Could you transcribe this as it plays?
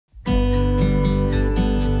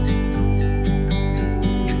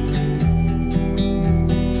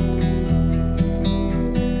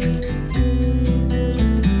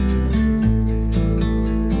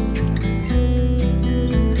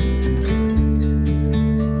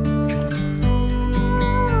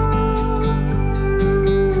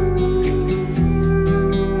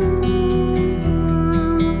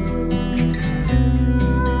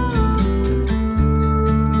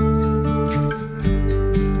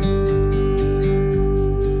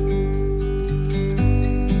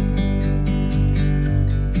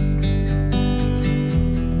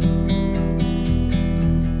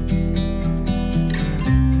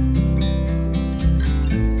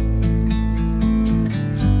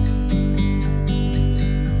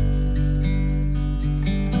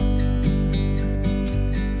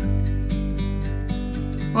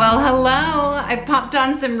Hello, I popped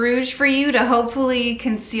on some rouge for you to hopefully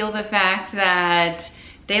conceal the fact that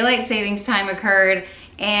daylight savings time occurred.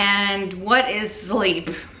 And what is sleep?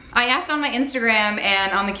 I asked on my Instagram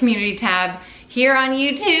and on the community tab here on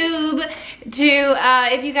YouTube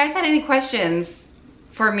if you guys had any questions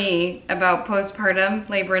for me about postpartum,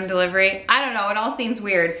 labor and delivery. I don't know, it all seems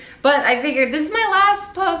weird, but I figured this is my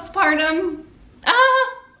last postpartum,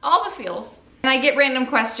 all the feels. And I get random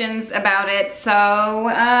questions about it, so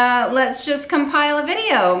let's just compile a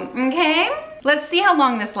video, okay? Let's see how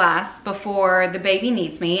long this lasts before the baby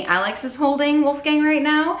needs me. Alex is holding Wolfgang right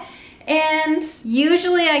now, and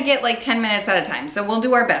usually I get like 10 minutes at a time, so we'll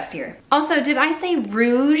do our best here. Also, did I say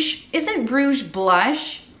rouge? Isn't rouge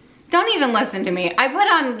blush? Don't even listen to me. I put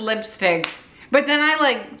on lipstick, but then I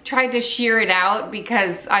like tried to sheer it out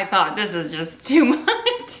because I thought this is just too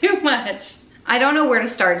much. I don't know where to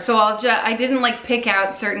start, so I didn't like pick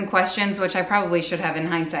out certain questions, which I probably should have in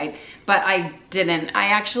hindsight, but I didn't. I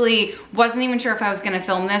actually wasn't even sure if I was gonna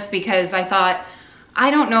film this because I thought,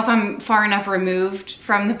 I don't know if I'm far enough removed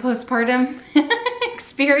from the postpartum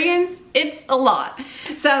experience. It's a lot.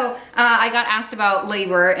 So I got asked about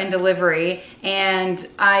labor and delivery, and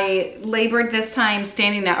I labored this time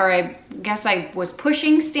standing up, or I guess I was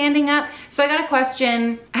pushing standing up. So I got a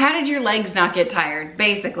question, how did your legs not get tired,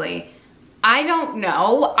 basically? I don't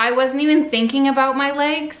know. I wasn't even thinking about my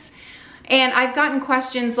legs. And I've gotten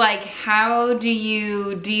questions like, how do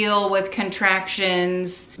you deal with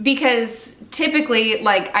contractions? Because typically,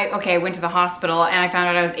 like, I went to the hospital and I found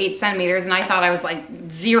out I was 8 centimeters and I thought I was like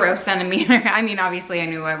 0 centimeter. I mean, obviously I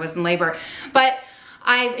knew I was in labor, but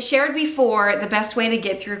I've shared before the best way to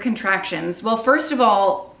get through contractions. Well, first of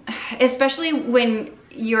all, especially when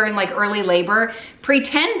you're in like early labor,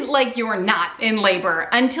 pretend like you're not in labor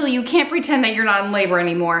until you can't pretend that you're not in labor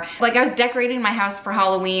anymore. Like, I was decorating my house for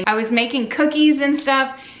Halloween. I was making cookies and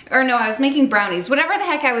stuff, or no, I was making brownies, whatever the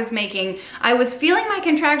heck I was making. I was feeling my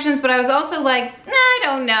contractions, but I was also like, nah, I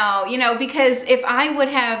don't know, you know, because if I would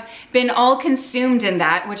have been all consumed in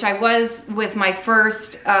that, which I was with my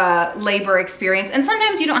first labor experience, and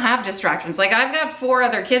sometimes you don't have distractions. Like, I've got 4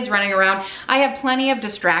 other kids running around. I have plenty of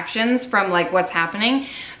distractions from like what's happening.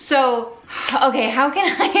 So, okay, how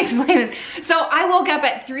can I explain it? So I woke up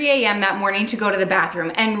at 3 a.m. that morning to go to the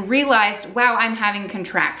bathroom and realized, wow, I'm having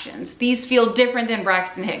contractions. These feel different than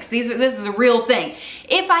Braxton Hicks. This is a real thing.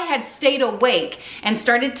 If I had stayed awake and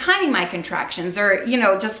started timing my contractions, or, you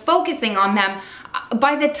know, just focusing on them,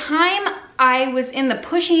 by the time I was in the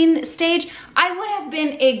pushing stage, I would have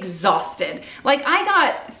been exhausted. Like, I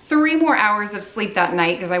got 3 more hours of sleep that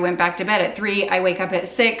night because I went back to bed at 3. I wake up at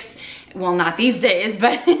 6. Well, not these days,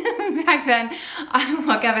 but back then I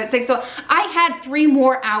woke up at 6. So I had 3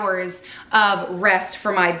 more hours of rest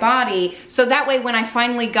for my body. So that way, when I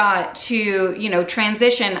finally got to, you know,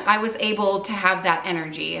 transition, I was able to have that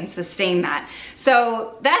energy and sustain that.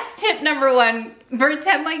 So that's tip number 1.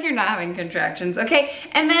 Pretend like you're not having contractions, okay?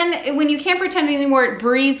 And then when you can't pretend anymore,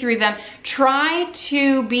 breathe through them. Try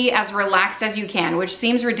to be as relaxed as you can, which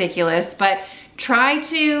seems ridiculous, but try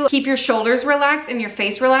to keep your shoulders relaxed and your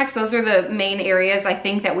face relaxed. Those are the main areas I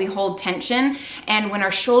think that we hold tension. And when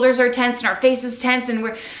our shoulders are tense and our face is tense and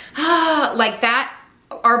we're like that,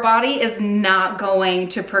 our body is not going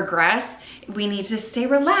to progress. We need to stay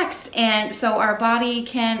relaxed, and so our body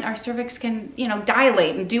can, our cervix can, you know,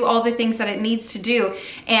 dilate and do all the things that it needs to do.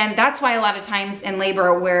 And that's why a lot of times in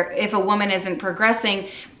labor, where if a woman isn't progressing,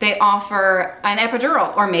 they offer an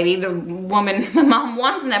epidural, or maybe the mom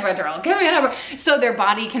wants an epidural, give me an epidural, so their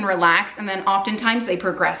body can relax, and then oftentimes they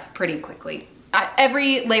progress pretty quickly.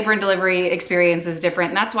 Every labor and delivery experience is different,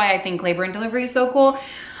 and that's why I think labor and delivery is so cool.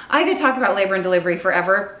 I could talk about labor and delivery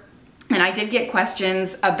forever, and I did get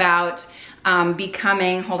questions about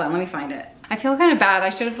becoming, hold on, let me find it. I feel kind of bad. I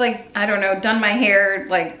should have, like, I don't know, done my hair,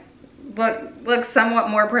 like, look somewhat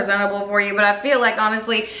more presentable for you, but I feel like,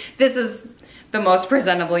 honestly, this is the most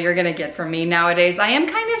presentable you're gonna get from me nowadays. I am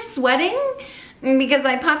kind of sweating because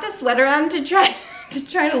I popped a sweater on to try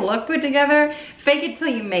to look put together. Fake it till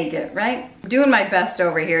you make it, right? I'm doing my best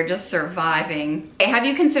over here, just surviving. Okay, have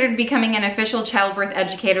you considered becoming an official childbirth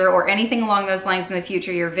educator or anything along those lines in the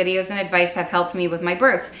future? Your videos and advice have helped me with my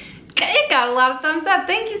births. It got a lot of thumbs up.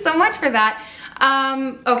 Thank you so much for that.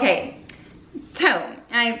 Okay, so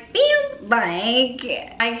I feel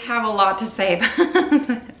like I have a lot to say about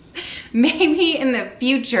this. Maybe in the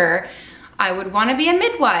future, I would want to be a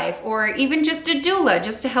midwife or even just a doula,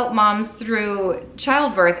 just to help moms through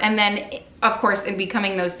childbirth. And then, of course, in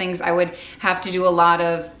becoming those things, I would have to do a lot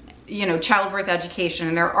of, you know, childbirth education,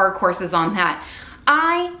 and there are courses on that.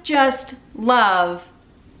 I just love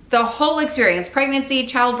the whole experience, pregnancy,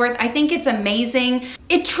 childbirth, I think it's amazing.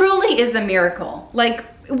 It truly is a miracle. Like,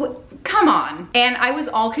 come on. And I was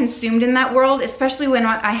all consumed in that world, especially when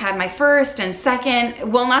I had my first and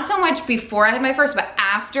second. Well, not so much before I had my first, but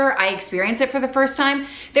after I experienced it for the first time.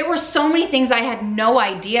 There were so many things I had no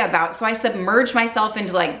idea about. So I submerged myself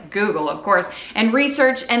into like Google, of course, and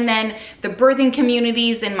research, and then the birthing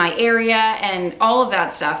communities in my area and all of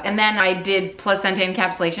that stuff. And then I did placenta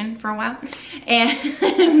encapsulation for a while.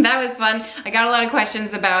 And that was fun. I got a lot of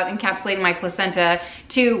questions about encapsulating my placenta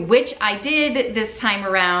too, which I did this time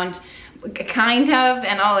around. Kind of,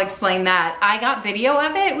 and I'll explain that. I got video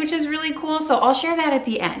of it, which is really cool, so I'll share that at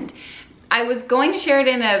the end. I was going to share it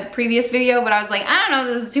in a previous video, but I was like, I don't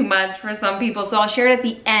know, this is too much for some people, so I'll share it at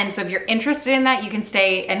the end. So if you're interested in that, you can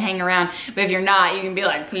stay and hang around, but if you're not, you can be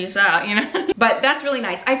like, peace out, you know? But that's really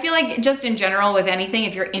nice. I feel like just in general with anything,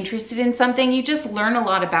 if you're interested in something, you just learn a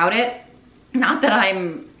lot about it. Not that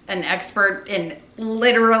I'm an expert in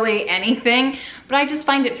literally anything, but I just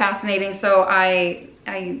find it fascinating. So I've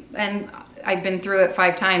been through it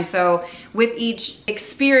 5 times. So with each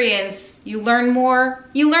experience, you learn more.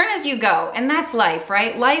 You learn as you go, and that's life,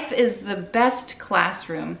 right? Life is the best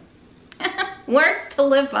classroom. Words to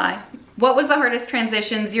live by. What was the hardest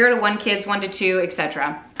transition? 0 to 1 kids, 1 to 2,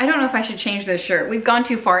 etc. I don't know if I should change this shirt. We've gone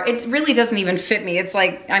too far. It really doesn't even fit me. It's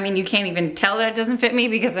like, I mean, you can't even tell that it doesn't fit me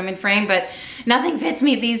because I'm in frame, but nothing fits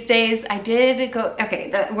me these days. I did go,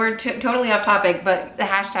 okay, we're totally off topic, but the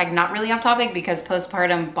hashtag not really off topic because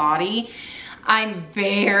postpartum body. I'm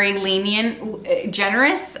very lenient,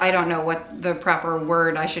 generous. I don't know what the proper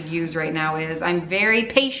word I should use right now is. I'm very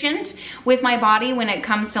patient with my body when it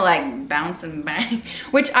comes to like bouncing back,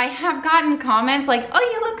 which I have gotten comments like, oh,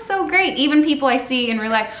 you look so great. Even people I see in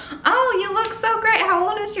real life, oh, you look so great. How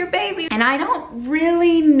old is your baby? And I don't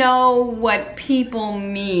really know what people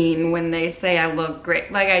mean when they say I look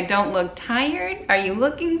great. Like, I don't look tired. Are you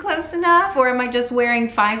looking close enough? Or am I just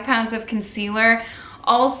wearing 5 pounds of concealer?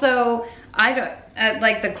 Also, I don't,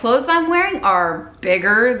 like the clothes I'm wearing are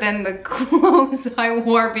bigger than the clothes I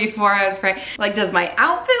wore before I was pregnant. Like, does my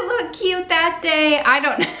outfit look cute that day? I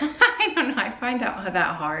don't know. I don't know. I find out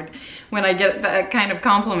that hard when I get that kind of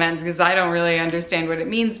compliment because I don't really understand what it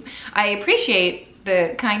means. I appreciate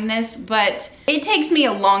the kindness, but it takes me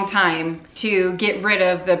a long time to get rid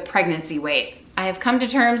of the pregnancy weight. I have come to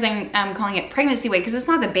terms, and I'm calling it pregnancy weight because it's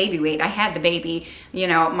not the baby weight. I had the baby, you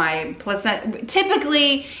know, my placenta.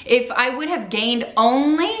 Typically, if I would have gained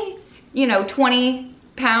only, you know, 20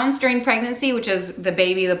 pounds during pregnancy, which is the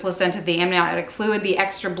baby, the placenta, the amniotic fluid, the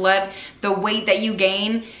extra blood, the weight that you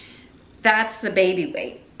gain, that's the baby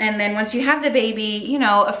weight. And then once you have the baby, you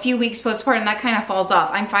know, a few weeks postpartum, that kind of falls off.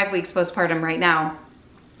 I'm 5 weeks postpartum right now.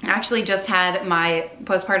 I actually just had my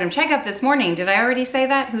postpartum checkup this morning. Did I already say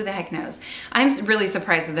that? Who the heck knows? I'm really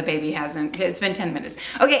surprised that the baby hasn't. It's been 10 minutes.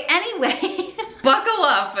 Okay, anyway, buckle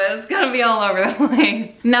up. It's gonna be all over the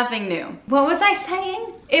place. Nothing new. What was I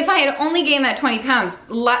saying? If I had only gained that 20 pounds,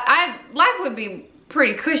 life would be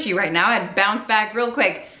pretty cushy right now. I'd bounce back real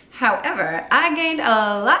quick. However, I gained a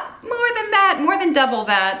lot more than that, more than double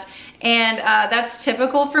that. And that's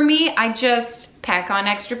typical for me. I just pack on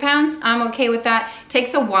extra pounds. I'm okay with that.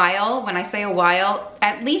 Takes a while. When I say a while,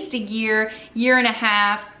 at least a year, year and a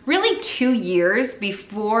half, really 2 years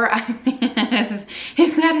before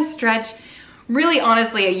is that a stretch? Really,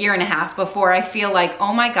 honestly, a year and a half before I feel like,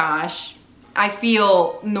 oh my gosh, I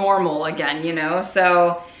feel normal again, you know?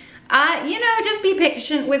 So, you know, just be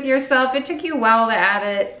patient with yourself. It took you a while to add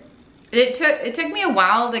it. It took me a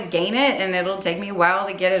while to gain it, and it'll take me a while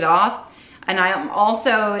to get it off. And I'm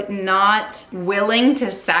also not willing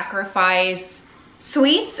to sacrifice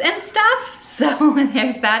sweets and stuff. So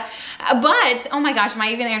there's that. But, oh my gosh, am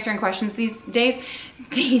I even answering questions these days?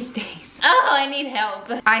 Oh, I need help.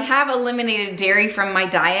 I have eliminated dairy from my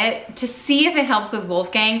diet to see if it helps with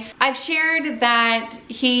Wolfgang. I've shared that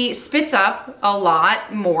he spits up a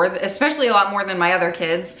lot more, especially a lot more than my other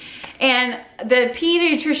kids. And the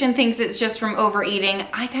pediatrician thinks it's just from overeating.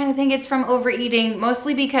 I kind of think it's from overeating,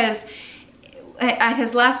 mostly because at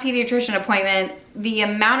his last pediatrician appointment, the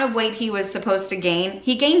amount of weight he was supposed to gain,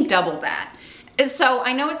 he gained double that. So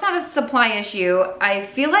I know it's not a supply issue. I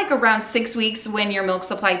feel like around 6 weeks when your milk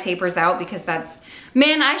supply tapers out, because that's,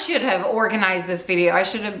 man, I should have organized this video. I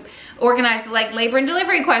should have organized like labor and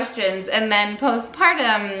delivery questions and then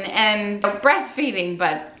postpartum and breastfeeding,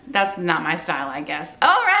 but that's not my style, I guess.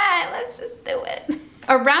 All right, let's just do it.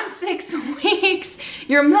 Around 6 weeks,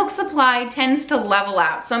 your milk supply tends to level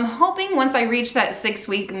out. So I'm hoping once I reach that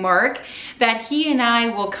 6-week mark that he and I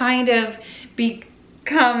will kind of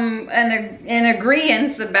become in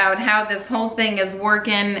agreeance about how this whole thing is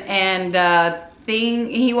working, and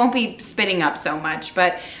he won't be spitting up so much.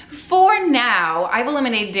 But for now, I've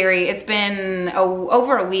eliminated dairy. It's been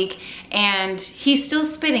over a week and he's still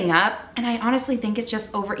spitting up, and I honestly think it's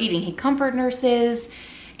just overeating. He comfort nurses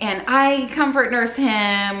and I comfort nurse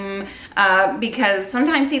him because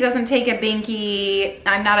sometimes he doesn't take a binky.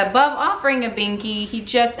 I'm not above offering a binky.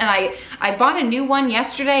 And I bought a new one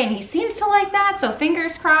yesterday and he seems to like that, so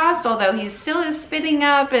fingers crossed, although he still is spitting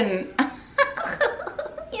up and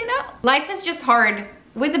you know, life is just hard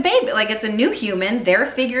with a baby. Like, it's a new human.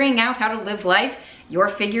 They're figuring out how to live life. You're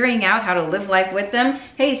figuring out how to live life with them.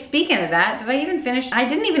 Hey, speaking of that, did I even finish? I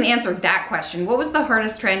didn't even answer that question. What was the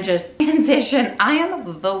hardest transition? I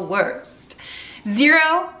am the worst.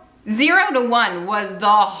 0 to 1 was the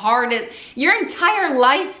hardest. Your entire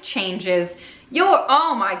life changes.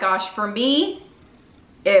 Oh my gosh, for me,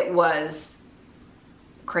 it was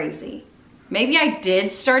crazy. Maybe I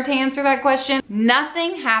did start to answer that question.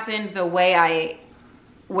 Nothing happened the way I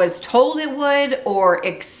was told it would or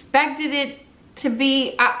expected it to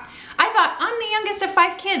be. I thought, I'm the youngest of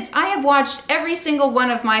 5 kids. I have watched every single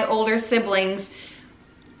one of my older siblings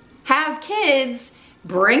have kids,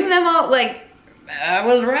 bring them up. Like, I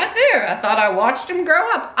was right there. I thought I watched them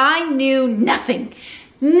grow up. I knew nothing.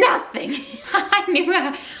 Nothing. I knew,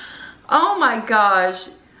 oh my gosh.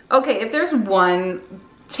 Okay, if there's one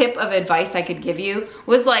tip of advice I could give you,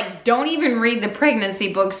 was like, don't even read the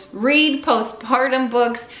pregnancy books. Read postpartum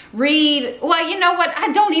books. Well, you know what?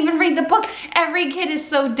 I don't even read the book. Every kid is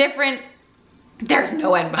so different. There's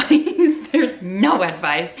no advice. There's no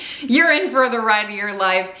advice. You're in for the ride of your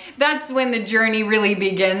life. That's when the journey really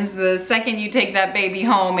begins. The second you take that baby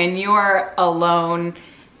home and you're alone,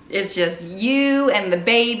 it's just you and the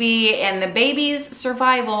baby's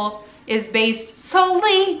survival is based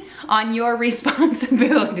solely on your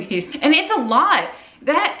responsibilities. And it's a lot.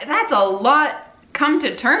 That's a lot come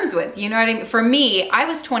to terms with, you know what I mean? For me, I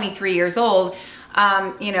was 23 years old.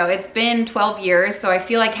 You know, it's been 12 years, so I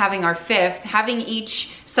feel like having our 5th, having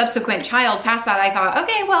each subsequent child past that, I thought,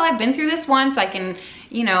 okay, well, I've been through this once. I can,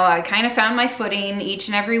 you know, I kind of found my footing each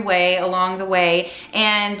and every way along the way.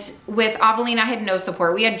 And with Aveline, I had no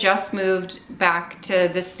support. We had just moved back to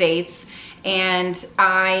the States and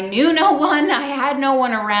I knew no one. I had no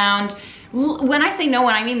one around. When I say no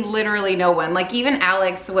one, I mean literally no one. Like, even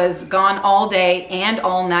Alex was gone all day and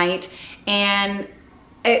all night, and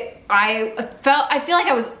I feel like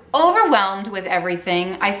I was overwhelmed with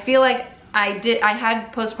everything. I feel like I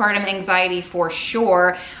had postpartum anxiety for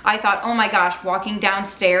sure. I thought, oh my gosh, walking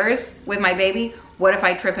downstairs with my baby, what if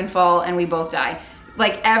I trip and fall and we both die?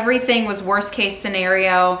 Like, everything was worst case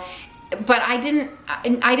scenario. But I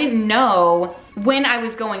didn't know when I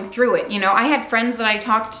was going through it. You know, I had friends that I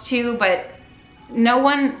talked to, but no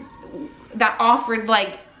one that offered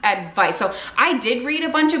like advice. So I did read a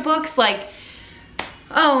bunch of books, like,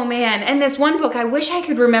 oh man, and this one book, I wish I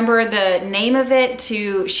could remember the name of it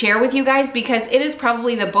to share with you guys, because it is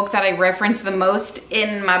probably the book that I reference the most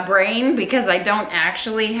in my brain, because I don't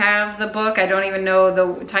actually have the book. I don't even know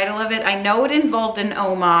the title of it. I know it involved an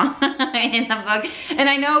Oma in the book, and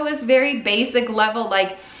I know it was very basic level,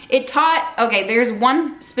 like it taught, okay, there's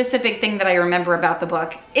one specific thing that I remember about the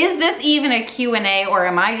book. Is this even a Q&A or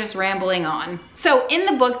am I just rambling on? So in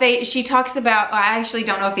the book, she talks about, I actually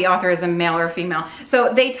don't know if the author is a male or a female.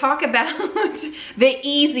 So they talk about the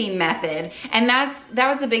easy method. And that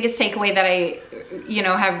was the biggest takeaway that I, you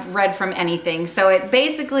know, have read from anything. So it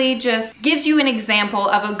basically just gives you an example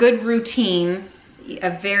of a good routine,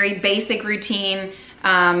 a very basic routine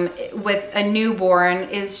with a newborn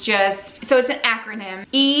is just, so it's an acronym.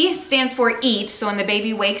 E stands for eat. So when the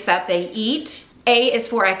baby wakes up, they eat. A is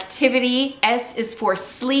for activity, S is for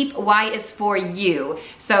sleep, Y is for you.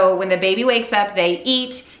 So when the baby wakes up, they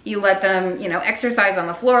eat. You let them, you know, exercise on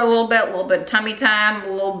the floor a little bit of tummy time,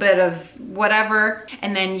 a little bit of whatever.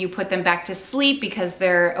 And then you put them back to sleep because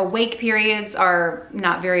their awake periods are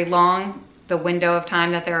not very long, the window of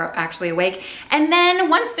time that they're actually awake. And then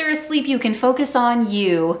once they're asleep, you can focus on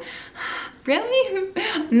you. Really?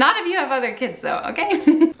 Not if you have other kids though,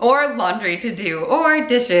 okay? Or laundry to do, or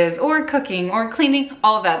dishes, or cooking, or cleaning,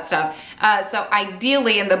 all of that stuff. So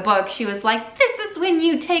ideally in the book, she was like, this is when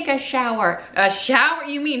you take a shower. A shower?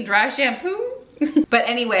 You mean dry shampoo? But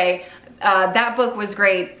anyway, that book was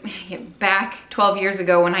great back 12 years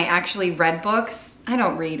ago when I actually read books. I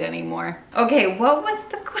don't read anymore. Okay, what was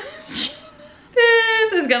the question?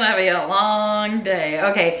 This is gonna be a long day.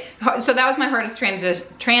 Okay, so that was my hardest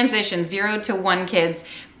transition, 0 to 1 kids,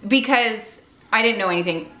 because I didn't know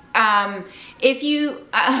anything. If you,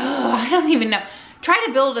 I don't even know. Try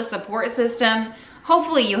to build a support system.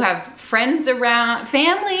 Hopefully you have friends around,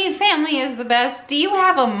 family is the best. Do you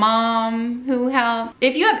have a mom who helps?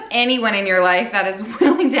 If you have anyone in your life that is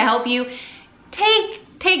willing to help you,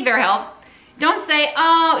 take their help. Don't say,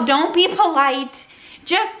 oh, don't be polite.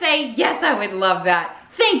 Just say, yes, I would love that.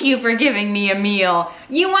 Thank you for giving me a meal.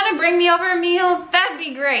 You want to bring me over a meal? That'd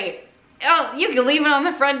be great. Oh, you can leave it on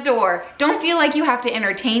the front door. Don't feel like you have to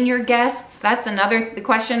entertain your guests. That's another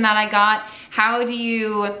question that I got. How do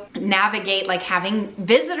you navigate like having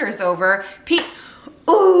visitors over?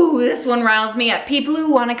 Ooh, this one riles me up. People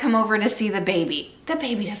who want to come over to see the baby. The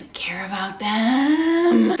baby doesn't care about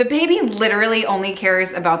them. The baby literally only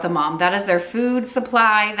cares about the mom. That is their food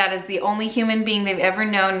supply. That is the only human being they've ever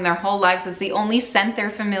known in their whole lives. It's the only scent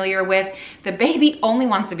they're familiar with. The baby only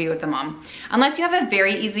wants to be with the mom. Unless you have a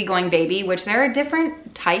very easygoing baby, which there are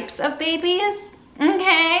different types of babies.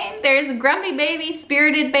 Okay, there's grumpy baby,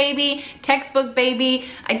 spirited baby, textbook baby.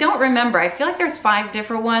 I don't remember. I feel like there's 5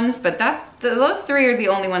 different ones, but those 3 are the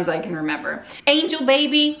only ones I can remember. Angel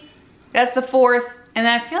baby, that's the 4th. And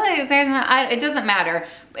I feel like it doesn't matter.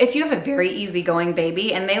 If you have a very easygoing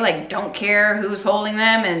baby and they like don't care who's holding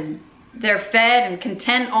them and they're fed and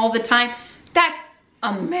content all the time, that's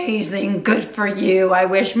amazing. Good for you. I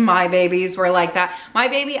wish my babies were like that. My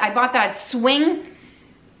baby, I bought that swing.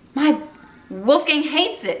 My Wolfgang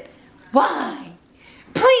hates it. Why?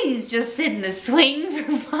 Please just sit in the swing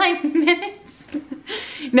for 5 minutes.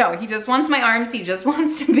 No, he just wants my arms. He just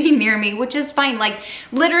wants to be near me, which is fine. Like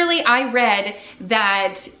literally I read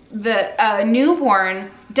that the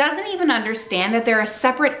newborn doesn't even understand that they're a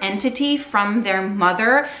separate entity from their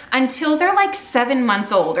mother until they're like 7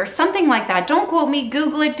 months old or something like that. Don't quote me,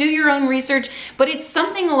 Google it, do your own research, but it's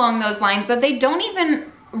something along those lines that they don't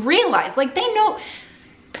even realize. Like they know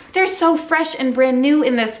they're so fresh and brand new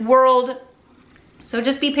in this world. So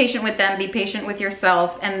just be patient with them, be patient with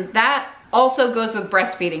yourself. And that also goes with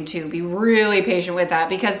breastfeeding too. Be really patient with that,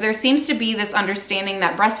 because there seems to be this understanding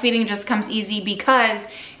that breastfeeding just comes easy because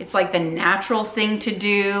it's like the natural thing to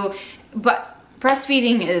do. But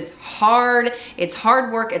breastfeeding is hard. It's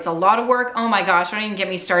hard work. It's a lot of work. Oh my gosh, don't even get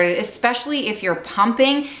me started. Especially if you're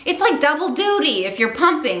pumping. It's like double duty. If you're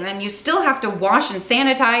pumping, then you still have to wash and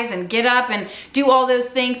sanitize and get up and do all those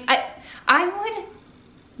things. I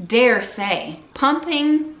would dare say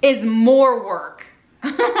pumping is more work.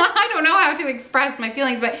 I don't know how to express my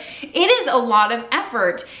feelings, but it is a lot of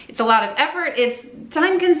effort. It's a lot of effort. It's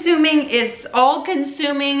time consuming. It's all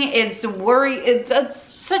consuming. It's worry. It's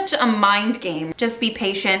such a mind game. Just be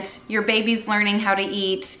patient. Your baby's learning how to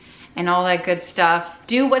eat and all that good stuff.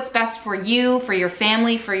 Do what's best for you, for your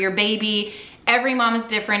family, for your baby. Every mom is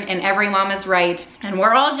different and every mom is right. And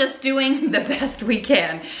we're all just doing the best we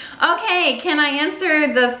can. Okay, can I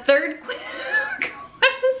answer the third question?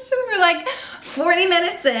 We're like 40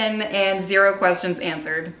 minutes in and 0 questions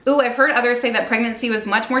answered. Ooh, I've heard others say that pregnancy was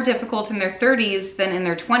much more difficult in their 30s than in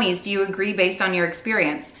their 20s. Do you agree based on your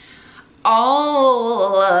experience?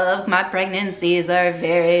 All of my pregnancies are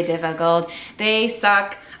very difficult. They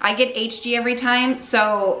suck. I get HG every time.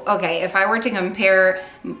 So, okay, if I were to compare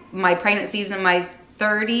my pregnancies in my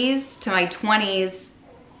 30s to my 20s,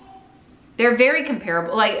 they're very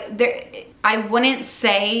comparable. Like, I wouldn't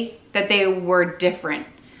say that they were different.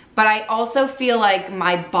 But I also feel like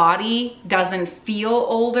my body doesn't feel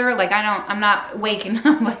older. Like I'm not waking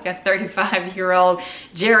up like a 35-year-old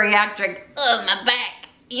geriatric, oh, my back.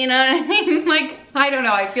 You know what I mean? Like, I don't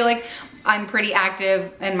know. I feel like I'm pretty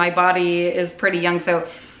active and my body is pretty young. So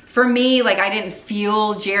for me, like I didn't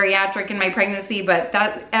feel geriatric in my pregnancy, but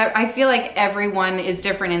that I feel like everyone is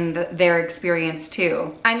different in their experience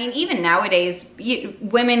too. I mean, even nowadays,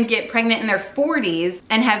 women get pregnant in their 40s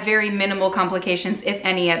and have very minimal complications, if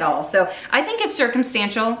any at all. So I think it's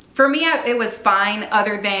circumstantial. For me, it was fine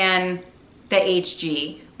other than the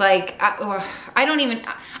HG. Like, I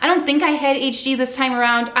don't think I had HG this time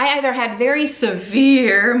around. I either had very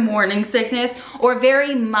severe morning sickness or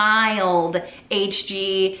very mild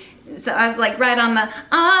HG. So I was like right on the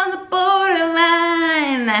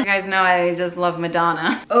borderline. You guys know I just love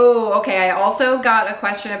Madonna. Oh, okay, I also got a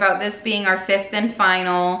question about this being our 5th and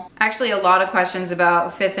final. Actually, a lot of questions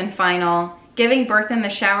about 5th and final. Giving birth in the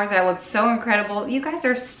shower, that looked so incredible. You guys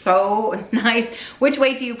are so nice. Which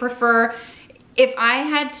way do you prefer? If I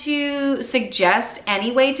had to suggest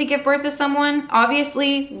any way to give birth to someone,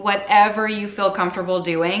 obviously whatever you feel comfortable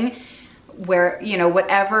doing, where, you know,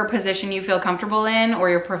 whatever position you feel comfortable in or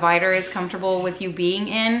your provider is comfortable with you being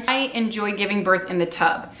in. I enjoy giving birth in the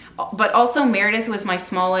tub, but also Meredith was my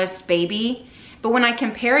smallest baby But when I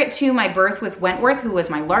compare it to my birth with Wentworth, who was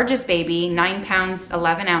my largest baby, 9 pounds,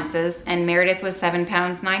 11 ounces, and Meredith was 7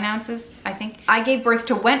 pounds, 9 ounces, I think. I gave birth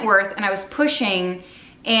to Wentworth and I was pushing,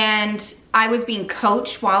 and I was being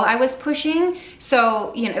coached while I was pushing.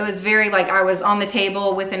 So, you know, it was very like I was on the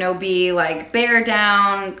table with an OB, like bear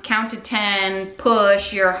down, count to 10,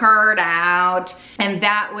 push your heart out, and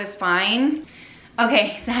that was fine.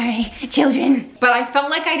 Okay, sorry, children. But I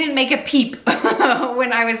felt like I didn't make a peep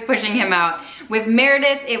when I was pushing him out. With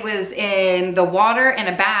Meredith, it was in the water and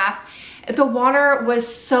a bath. The water was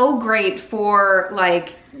so great for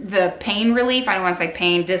like the pain relief. I don't want to say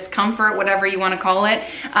pain, discomfort, whatever you want to call it.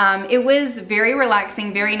 It was very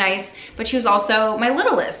relaxing, very nice, but she was also my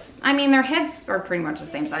littlest. I mean, their heads are pretty much the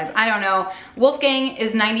same size. I don't know. Wolfgang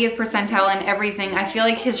is 90th percentile in everything. I feel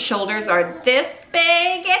like his shoulders are this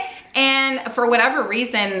big, and for whatever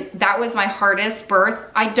reason, that was my hardest birth.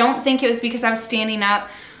 I don't think it was because I was standing up.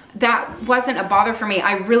 That wasn't a bother for me.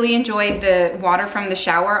 I really enjoyed the water from the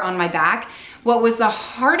shower on my back. What was the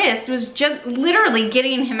hardest was just literally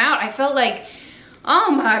getting him out. I felt like,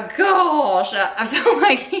 oh my gosh, I felt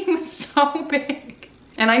like he was so big.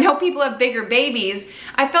 And I know people have bigger babies.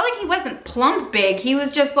 I felt like he wasn't plump big. He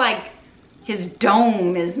was just like, his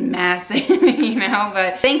dome is massive, you know,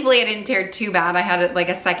 but thankfully I didn't tear too bad. I had like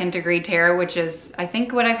a 2nd degree tear, which is, I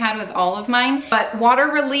think, what I've had with all of mine. But water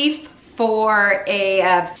relief for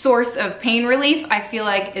a source of pain relief, I feel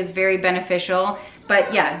like is very beneficial.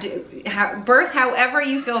 But yeah, birth however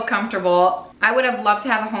you feel comfortable. I would have loved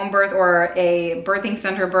to have a home birth or a birthing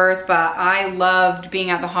center birth, but I loved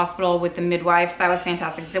being at the hospital with the midwives. That was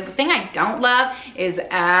fantastic. The thing I don't love is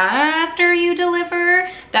after you deliver,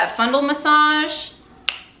 that fundal massage,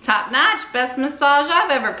 top notch, best massage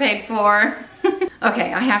I've ever paid for.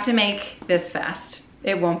 Okay, I have to make this fast.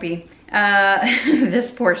 It won't be.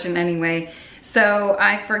 This portion anyway. So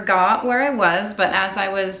I forgot where I was, but as I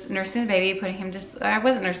was nursing the baby, putting him to, I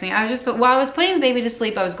wasn't nursing, I was just, but while I was putting the baby to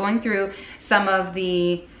sleep, I was going through some of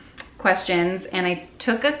the questions and I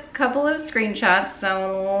took a couple of screenshots.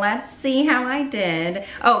 So let's see how I did.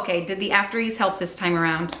 Oh, okay, did the after ease help this time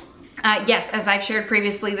around? Yes, as I've shared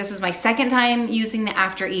previously, this is my 2nd time using the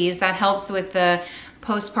after ease. That helps with the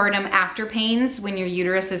postpartum after pains when your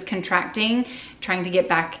uterus is contracting, trying to get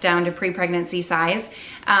back down to pre-pregnancy size.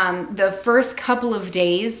 The first couple of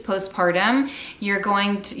days postpartum, your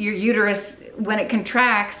uterus, when it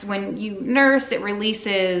contracts, when you nurse, it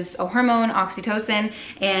releases a hormone, oxytocin,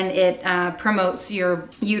 and it promotes your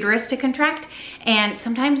uterus to contract. And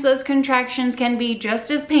sometimes those contractions can be just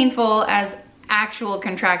as painful as actual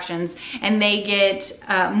contractions, and they get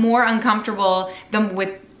more uncomfortable than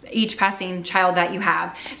with each passing child that you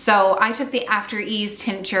have. So I took the After Ease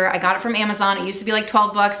tincture. I got it from Amazon. It used to be like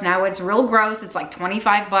 12 bucks. Now it's real gross. It's like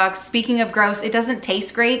 25 bucks. Speaking of gross, it doesn't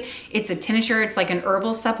taste great. It's a tincture. It's like an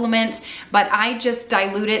herbal supplement, but I just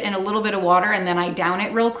dilute it in a little bit of water and then I down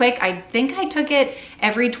it real quick. I think I took it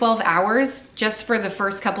every 12 hours just for the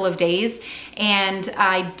first couple of days, and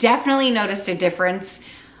I definitely noticed a difference.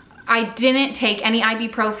 I didn't take any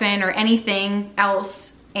ibuprofen or anything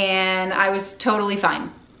else, and I was totally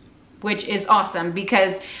fine, which is awesome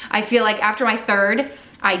because I feel like after my 3rd,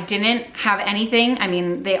 I didn't have anything. I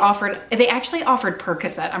mean, they actually offered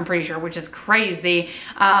Percocet, I'm pretty sure, which is crazy.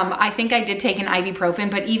 I think I did take an ibuprofen,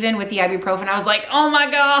 but even with the ibuprofen, I was like, oh my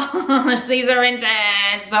gosh, these are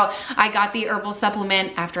intense. So I got the herbal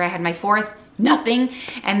supplement after I had my 4th, nothing.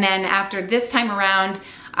 And then after this time around,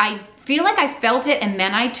 I feel like I felt it, and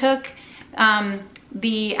then I took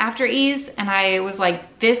the After Ease, and I was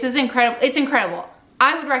like, this is incredible. It's incredible.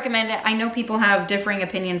 I would recommend it. I know people have differing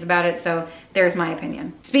opinions about it, so there's my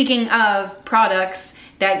opinion. Speaking of products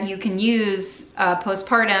that you can use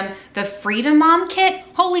postpartum, the Frida Mom Kit,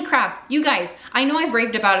 holy crap, you guys, I know I've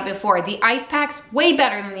raved about it before. The ice packs, way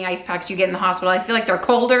better than the ice packs you get in the hospital. I feel like they're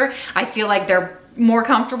colder. I feel like they're more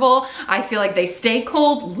comfortable. I feel like they stay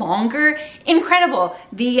cold longer. Incredible.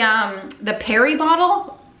 The Perry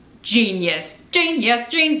bottle, genius. Genius,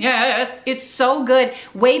 genius. It's so good.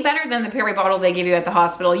 Way better than the Perry bottle they give you at the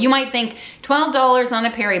hospital. You might think $12 on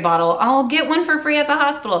a Perry bottle. I'll get one for free at the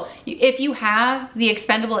hospital. If you have the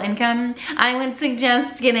expendable income, I would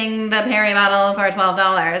suggest getting the Perry bottle for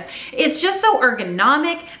 $12. It's just so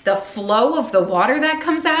ergonomic. The flow of the water that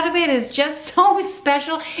comes out of it is just so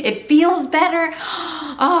special. It feels better.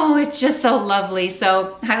 Oh, it's just so lovely.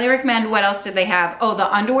 So highly recommend. What else did they have? Oh, the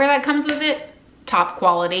underwear that comes with it, top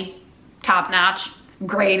quality. Top notch,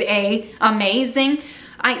 grade A, amazing.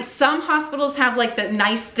 Some hospitals have like the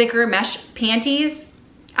nice thicker mesh panties.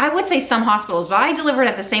 I would say some hospitals, but I delivered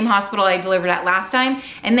at the same hospital I delivered at last time,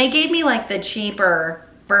 and they gave me like the cheaper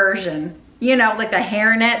version, you know, like the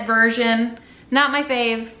hairnet version. not my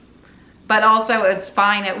fave, but also it's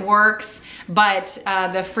fine, it works. But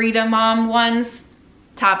the Frida Mom ones,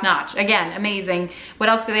 top notch. Again, amazing. What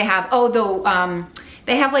else do they have? Oh,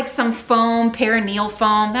 they have like some foam, perineal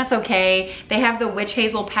foam, that's okay. They have the witch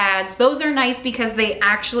hazel pads. Those are nice because they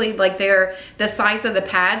actually, like, they're the size of the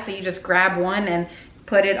pad, so you just grab one and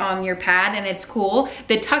put it on your pad and it's cool.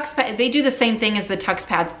 The Tux pad, they do the same thing as the Tux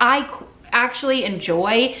pads. I actually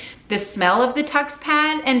enjoy the smell of the Tux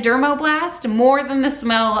pad and Dermoblast more than the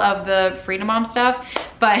smell of the Frida Mom stuff.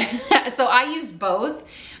 But so I use both.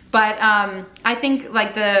 But I think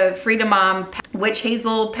like the Frida Mom witch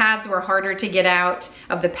hazel pads were harder to get out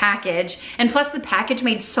of the package. And plus the package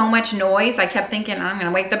made so much noise. I kept thinking, I'm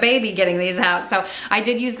gonna wake the baby getting these out. So I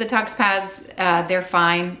did use the Tux pads. They're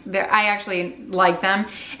fine. I actually like them.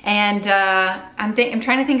 And I'm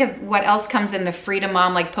trying to think of what else comes in the Frida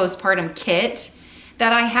Mom like postpartum kit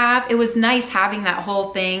that I have. It was nice having that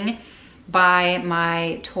whole thing by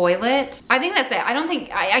my toilet. I think that's it.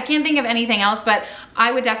 I can't think of anything else, but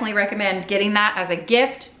I would definitely recommend getting that as a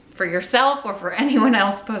gift for yourself or for anyone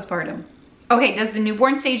else postpartum. Okay, does the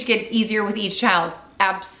newborn stage get easier with each child?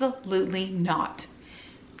 Absolutely not.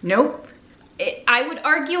 Nope. I would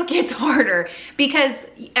argue it gets harder because,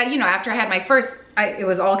 you know, after I had my first, it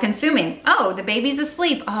was all consuming. Oh, the baby's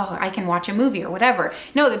asleep. Oh, I can watch a movie or whatever.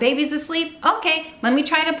 No, the baby's asleep. Okay, let me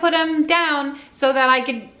try to put him down so that I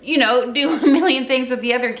could, you know, do a million things with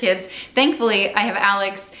the other kids. Thankfully, I have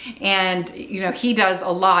Alex and, you know, he does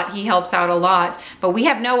a lot. He helps out a lot, but we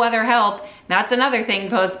have no other help. That's another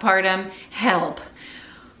thing postpartum. Help.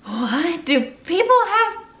 What? Do people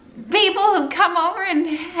have people who come over and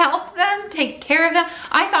help them, take care of them?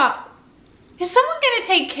 I thought, is someone gonna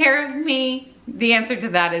take care of me? The answer to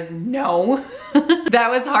that is no. That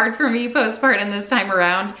was hard for me postpartum this time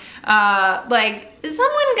around. Like, is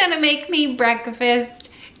someone gonna make me breakfast?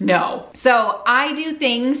 No. So I do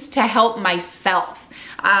things to help myself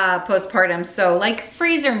postpartum. So like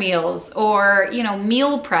freezer meals or, you know,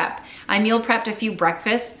 meal prep. I meal prepped a few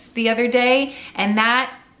breakfasts the other day and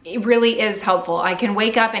that it really is helpful. I can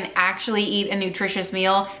wake up and actually eat a nutritious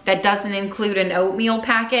meal that doesn't include an oatmeal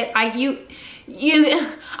packet. I can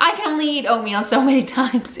only eat oatmeal so many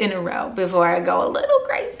times in a row before I go a little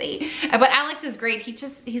crazy. But Alex is great. He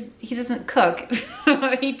doesn't cook.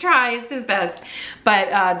 He tries his best. But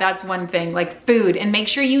that's one thing, like food. And make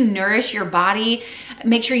sure you nourish your body.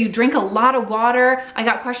 Make sure you drink a lot of water. I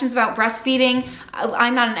got questions about breastfeeding.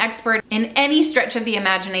 I'm not an expert in any stretch of the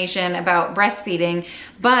imagination about breastfeeding,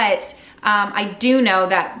 but I do know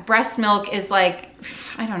that breast milk is like,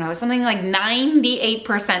 I don't know, something like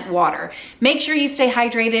 98% water. Make sure you stay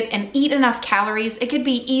hydrated and eat enough calories. It could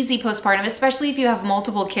be easy postpartum, especially if you have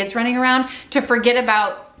multiple kids running around, to forget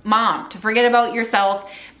about mom, to forget about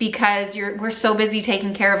yourself because we're so busy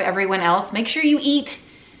taking care of everyone else. Make sure you eat.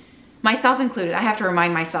 Myself included, I have to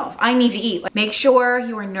remind myself, I need to eat. Make sure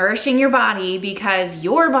you are nourishing your body because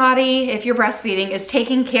your body, if you're breastfeeding, is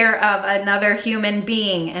taking care of another human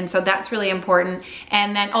being. And so that's really important.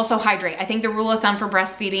 And then also hydrate. I think the rule of thumb for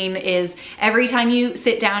breastfeeding is every time you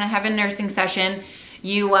sit down and have a nursing session,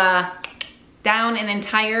 you down an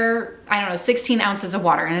entire, 16 ounces of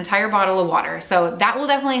water, an entire bottle of water. So that will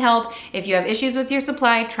definitely help. If you have issues with your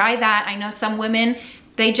supply, try that. I know some women,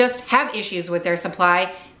 they just have issues with their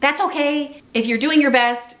supply. That's okay. If you're doing your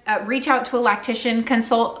best, reach out to a lactation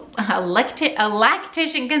consultant.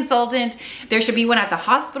 There should be one at the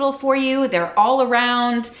hospital for you. They're all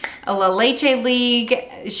around. A La Leche League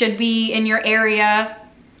should be in your area.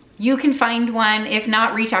 You can find one. If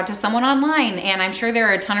not, reach out to someone online. And I'm sure there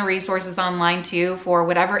are a ton of resources online too for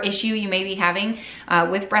whatever issue you may be having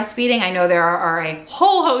with breastfeeding. I know there are a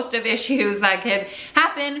whole host of issues that could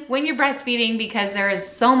happen when you're breastfeeding because there is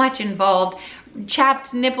so much involved.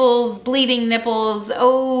 Chapped nipples, bleeding nipples,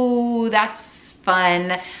 oh, that's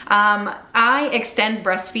fun. I extend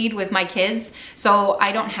breastfeed with my kids, so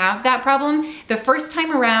I don't have that problem. The first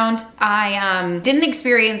time around, I didn't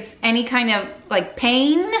experience any kind of like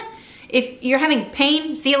pain. If you're having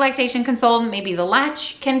pain, see a lactation consultant. Maybe the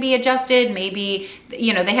latch can be adjusted. Maybe,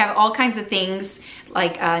 you know, they have all kinds of things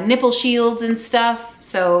like nipple shields and stuff.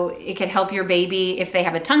 So it could help your baby if they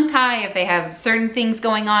have a tongue tie, if they have certain things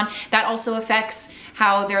going on. That also affects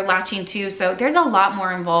how they're latching too. So there's a lot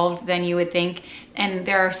more involved than you would think. And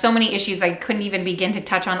there are so many issues, I couldn't even begin to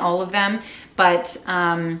touch on all of them. But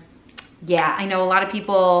yeah, I know a lot of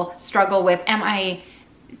people struggle with, am I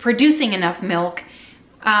producing enough milk?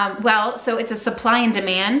 Well, so it's a supply and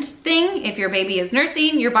demand thing. If your baby is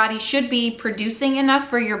nursing, your body should be producing enough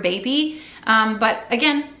for your baby. But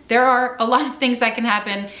again, there are a lot of things that can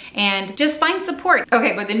happen, and just find support.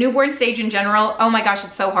 Okay, but the newborn stage in general, oh my gosh,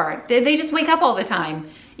 it's so hard. They just wake up all the time,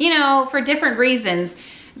 you know, for different reasons.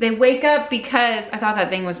 They wake up because, I thought that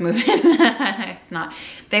thing was moving. It's not.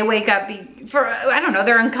 They wake up for, I don't know,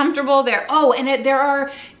 they're uncomfortable. There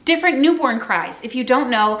are different newborn cries. If you don't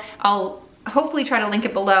know, I'll hopefully try to link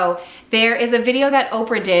it below. There is a video that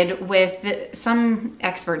Oprah did with some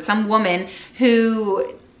expert, some woman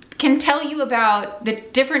who can tell you about the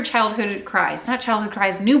different childhood cries, not childhood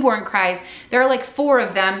cries, newborn cries. There are like 4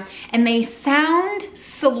 of them, and they sound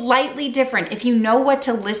slightly different. If you know what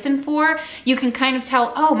to listen for, you can kind of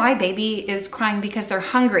tell, oh, my baby is crying because they're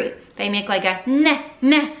hungry. They make like a neh,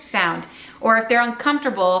 neh sound. Or if they're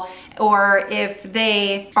uncomfortable, or if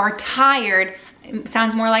they are tired, it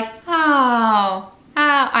sounds more like, oh,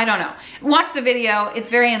 I don't know. Watch the video,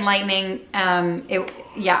 it's very enlightening.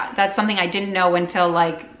 Yeah, that's something I didn't know until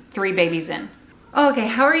like 3 babies in. Okay,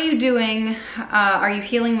 how are you doing? Are you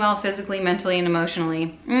healing well physically, mentally, and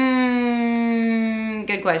emotionally?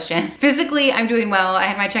 Good question. Physically, I'm doing well. I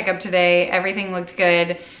had my checkup today. Everything looked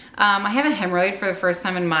good. I have a hemorrhoid for the first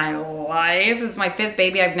time in my life. This is my 5th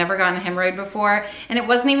baby. I've never gotten a hemorrhoid before. And it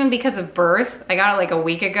wasn't even because of birth. I got it like a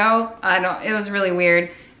week ago. It was really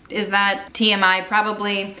weird. Is that TMI?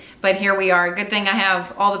 Probably, but here we are. Good thing I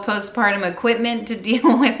have all the postpartum equipment to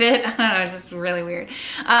deal with it. I don't know, it's just really weird.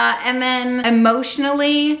 And then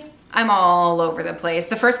emotionally, I'm all over the place.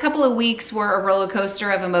 The first couple of weeks were a roller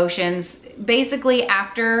coaster of emotions. Basically,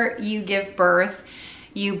 after you give birth,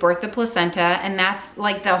 you birth the placenta, and that's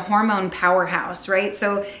like the hormone powerhouse, right?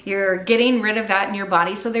 So you're getting rid of that in your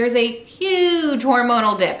body. So there's a huge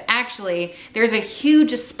hormonal dip. Actually, there's a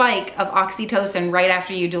huge spike of oxytocin right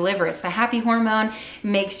after you deliver. It's the happy hormone,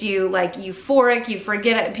 makes you like euphoric, you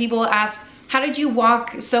forget it. People ask, how did you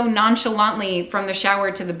walk so nonchalantly from the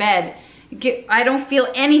shower to the bed? I don't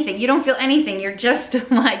feel anything. You don't feel anything. You're just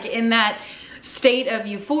like in that state of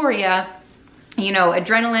euphoria. You know,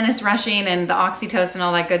 adrenaline is rushing and the oxytocin,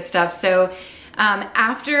 all that good stuff. So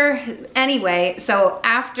after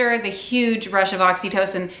the huge rush of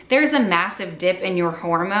oxytocin, there's a massive dip in your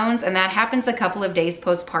hormones, and that happens a couple of days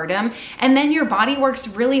postpartum. And then your body works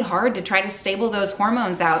really hard to try to stable those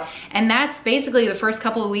hormones out. And that's basically the first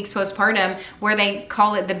couple of weeks postpartum, where they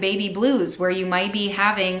call it the baby blues, where you might be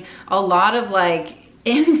having a lot of like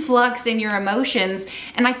influx in your emotions.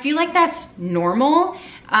 And I feel like that's normal.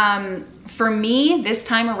 For me, this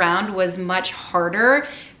time around was much harder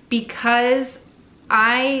because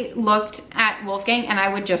I looked at Wolfgang and I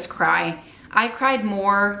would just cry. I cried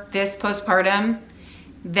more this postpartum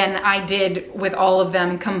than I did with all of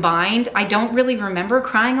them combined. I don't really remember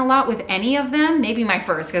crying a lot with any of them. Maybe my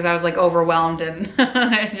first, because I was like overwhelmed and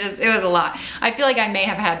it was a lot. I feel like I may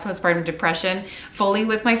have had postpartum depression fully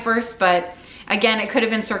with my first, but again, it could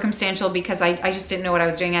have been circumstantial because I just didn't know what I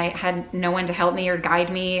was doing. I had no one to help me or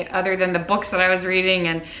guide me other than the books that I was reading.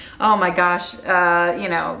 And oh my gosh, you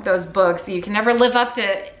know, those books, you can never live up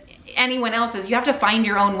to anyone else's. You have to find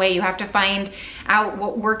your own way. You have to find out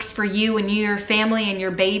what works for you and your family and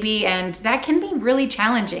your baby. And that can be really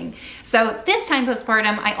challenging. So this time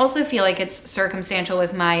postpartum, I also feel like it's circumstantial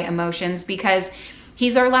with my emotions because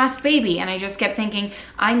he's our last baby. And I just kept thinking,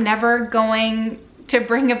 I'm never going to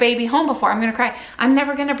bring a baby home before. I'm gonna cry. I'm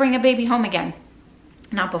never gonna bring a baby home again.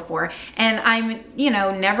 Not before. And I'm, you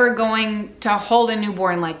know, never going to hold a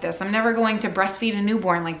newborn like this. I'm never going to breastfeed a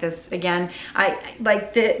newborn like this again.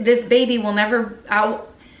 This baby will never,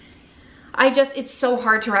 it's so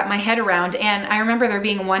hard to wrap my head around. And I remember there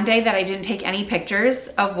being one day that I didn't take any pictures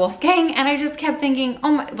of Wolfgang, and I just kept thinking,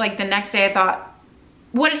 oh my, like the next day I thought,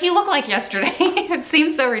 what did he look like yesterday? It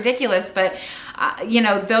seems so ridiculous, but you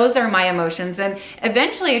know, those are my emotions. And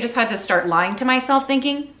eventually I just had to start lying to myself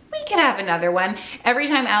thinking, we could have another one. Every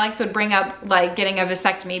time Alex would bring up like getting a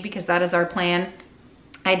vasectomy, because that is our plan,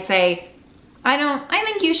 I'd say, I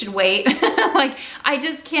think you should wait. Like, I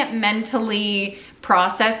just can't mentally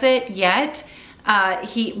process it yet.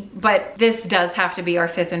 But this does have to be our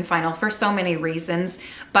 5th and final for so many reasons.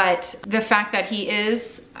 But the fact that he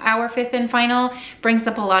is our 5th and final brings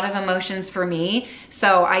up a lot of emotions for me.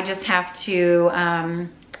 So I just have to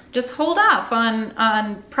just hold off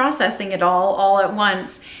on processing it all at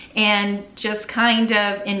once and just kind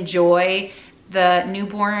of enjoy the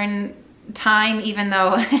newborn time, even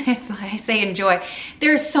though I say enjoy.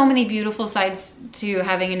 There's so many beautiful sides to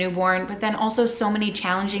having a newborn, but then also so many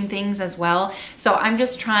challenging things as well. So I'm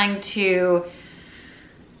just trying to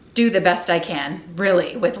do the best I can,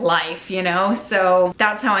 really, with life, you know? So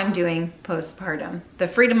that's how I'm doing postpartum. The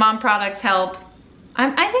Frida Mom products help.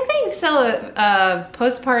 I think they sell a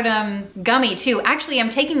postpartum gummy too. Actually, I'm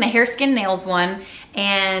taking the hair, skin, nails one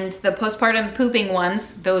and the postpartum pooping ones.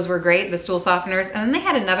 Those were great, the stool softeners. And then they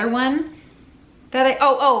had another one that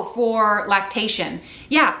for lactation.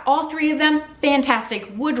 Yeah, all three of them,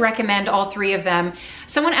 fantastic. Would recommend all three of them.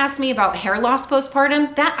 Someone asked me about hair loss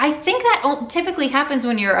postpartum. I think that typically happens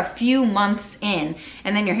when you're a few months in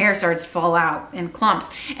and then your hair starts to fall out in clumps.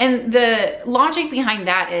 And the logic behind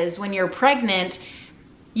that is when you're pregnant,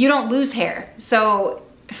 you don't lose hair. So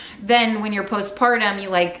then when you're postpartum, you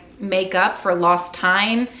like make up for lost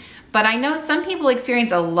time. But I know some people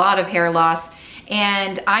experience a lot of hair loss,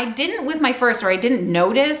 and I didn't with my first, or I didn't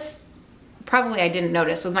notice. Probably I didn't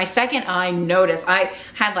notice. With my second, I noticed. I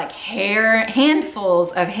had like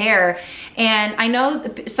handfuls of hair. And I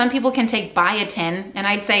know some people can take biotin, and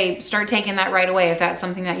I'd say start taking that right away if that's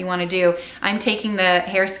something that you want to do. I'm taking the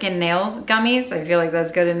hair, skin, nail gummies. I feel like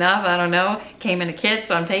that's good enough. I don't know. Came in a kit,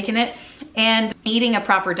 so I'm taking it. And eating a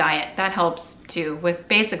proper diet. That helps too with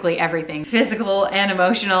basically everything. Physical and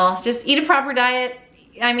emotional. Just eat a proper diet.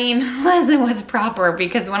 I mean, listen, what's proper?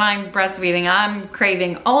 Because when I'm breastfeeding, I'm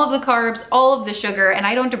craving all of the carbs, all of the sugar, and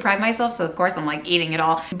I don't deprive myself, so of course I'm like eating it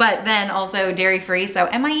all. But then also dairy-free, so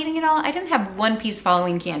am I eating it all? I didn't have one piece of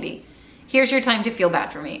Halloween candy. Here's your time to feel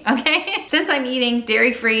bad for me, okay? Since I'm eating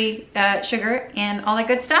dairy-free sugar and all that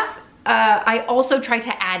good stuff, I also try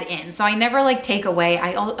to add in. So I never like take away.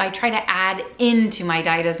 I try to add into my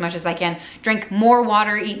diet as much as I can. Drink more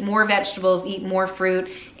water, eat more vegetables, eat more fruit,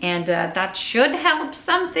 and that should help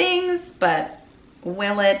some things, but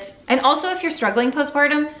will it? And also if you're struggling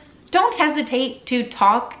postpartum, don't hesitate to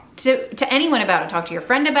talk to anyone about it. Talk to your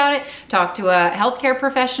friend about it, talk to a healthcare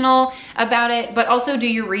professional about it, but also do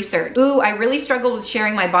your research. Ooh, I really struggled with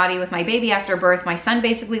sharing my body with my baby after birth. My son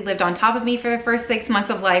basically lived on top of me for the first 6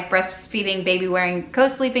 months of life, breastfeeding, baby wearing,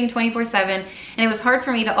 co-sleeping 24/7, and it was hard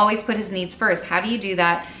for me to always put his needs first. How do you do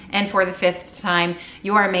that? And for the 5th time,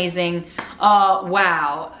 you are amazing.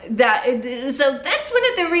 Wow. So that's one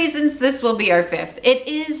of the reasons this will be our 5th. It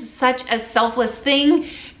is such a selfless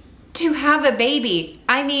thing to have a baby.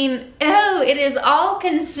 I mean, it is all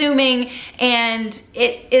consuming, and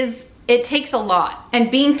it takes a lot. And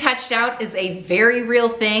being touched out is a very real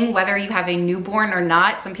thing, whether you have a newborn or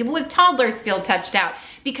not. Some people with toddlers feel touched out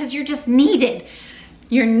because you're just needed.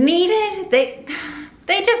 You're needed.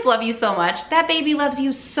 They just love you so much. That baby loves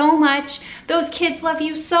you so much. Those kids love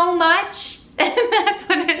you so much. And that's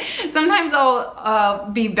what sometimes I'll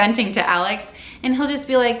be venting to Alex, and he'll just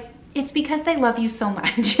be like, it's because they love you so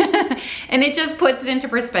much. And it just puts it into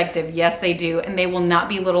perspective. Yes, they do. And they will not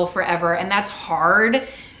be little forever. And that's hard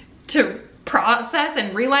to process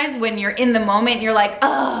and realize when you're in the moment. You're like,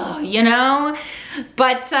 oh, you know?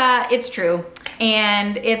 But it's true.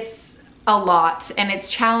 And it's a lot. And it's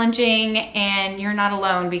challenging. And you're not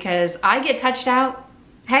alone, because I get touched out.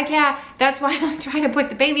 Heck yeah, that's why I'm trying to put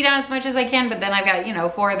the baby down as much as I can, but then I've got, you know,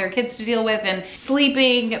 4 other kids to deal with, and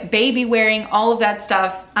sleeping, baby wearing, all of that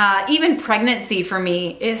stuff. Even pregnancy for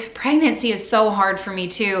me, pregnancy is so hard for me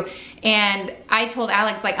too. And I told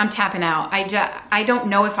Alex, like, I'm tapping out. I don't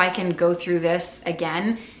know if I can go through this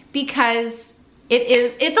again, because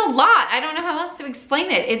it's a lot. I don't know how else to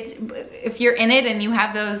explain it. If you're in it and you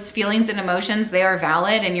have those feelings and emotions, they are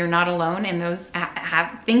valid, and you're not alone in those,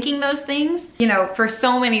 thinking those things. You know, for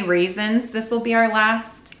so many reasons, this will be our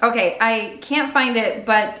last. Okay, I can't find it,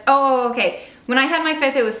 but, okay. When I had my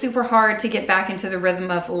 5th, it was super hard to get back into the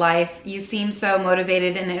rhythm of life. You seem so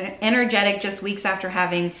motivated and energetic just weeks after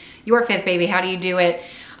having your 5th baby. How do you do it?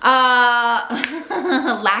 Lack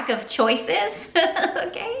of choices.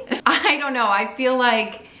 Okay. I don't know. I feel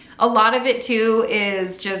like a lot of it too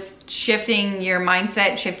is just shifting your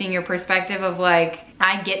mindset, shifting your perspective of like,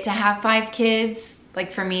 I get to have 5 kids.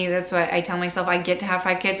 Like for me, that's what I tell myself. I get to have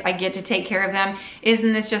 5 kids. I get to take care of them.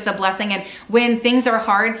 Isn't this just a blessing? And when things are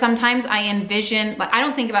hard, sometimes I envision, like, I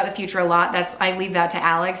don't think about the future a lot. I leave that to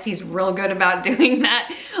Alex. He's real good about doing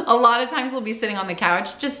that. A lot of times we'll be sitting on the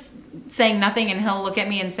couch, just saying nothing, and he'll look at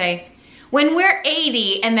me and say, when we're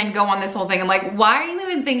 80, and then go on this whole thing. I'm like, why are you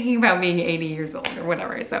even thinking about being 80 years old or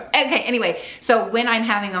whatever? So, okay, anyway, so when I'm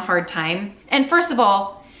having a hard time, and first of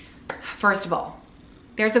all,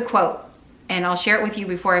 there's a quote, and I'll share it with you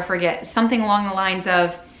before I forget. Something along the lines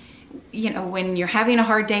of, you know, when you're having a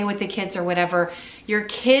hard day with the kids or whatever, your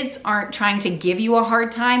kids aren't trying to give you a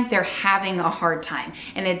hard time, they're having a hard time.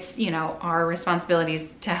 And it's, you know, our responsibilities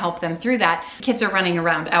to help them through that. Kids are running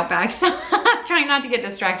around out back, so I'm trying not to get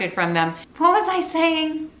distracted from them. What was I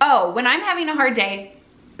saying? Oh, when I'm having a hard day,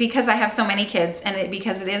 because I have so many kids, and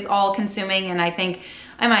because it is all consuming, and I think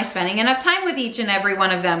am I spending enough time with each and every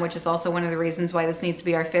one of them? Which is also one of the reasons why this needs to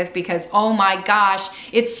be our 5th, because oh my gosh,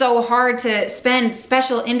 it's so hard to spend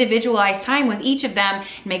special individualized time with each of them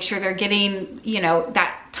and make sure they're getting, you know,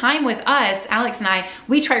 that time with us. Alex and I,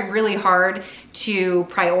 we try really hard to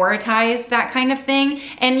prioritize that kind of thing.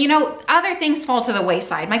 And you know, other things fall to the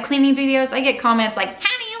wayside. My cleaning videos, I get comments like,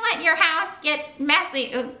 how do you let your house get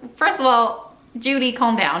messy? First of all, Judy,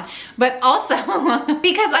 calm down. But also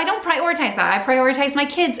because I don't prioritize that. I prioritize my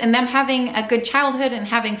kids and them having a good childhood and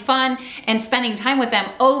having fun and spending time with them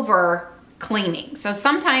over cleaning. So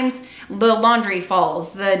sometimes the laundry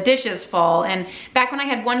falls, the dishes fall. And back when I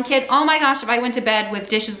had one kid, oh my gosh, if I went to bed with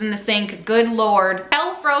dishes in the sink, good Lord,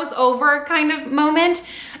 hell froze over kind of moment.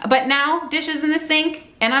 But now dishes in the sink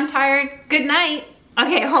and I'm tired, good night.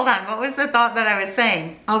 Okay, hold on. What was the thought that I was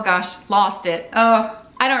saying? Oh gosh, lost it. Oh,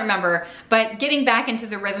 I don't remember. But getting back into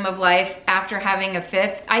the rhythm of life after having a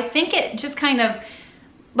 5th, I think it just kind of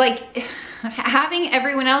like having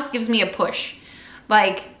everyone else gives me a push.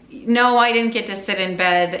 Like, no, I didn't get to sit in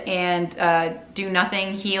bed and do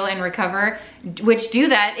nothing, heal and recover, which do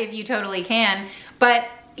that if you totally can. But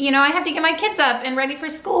you know, I have to get my kids up and ready for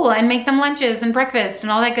school and make them lunches and breakfast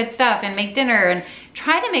and all that good stuff and make dinner and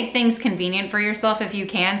try to make things convenient for yourself if you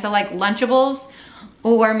can. So like Lunchables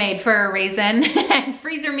were made for a reason and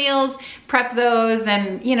freezer meals, prep those,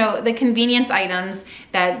 and you know, the convenience items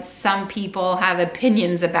that some people have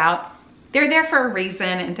opinions about, they're there for a reason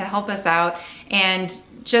and to help us out. And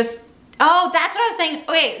just, oh, that's what I was saying.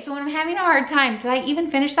 Okay, so when I'm having a hard time, did I even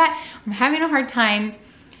finish that? I'm having a hard time,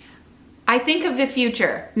 I think of the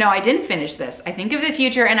future. No, I didn't finish this. I think of the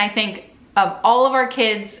future and I think of all of our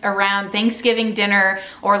kids around Thanksgiving dinner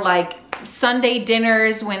or like Sunday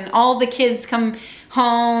dinners when all the kids come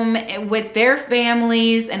home with their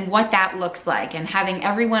families and what that looks like, and having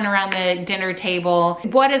everyone around the dinner table.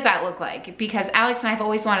 What does that look like? Because Alex and I have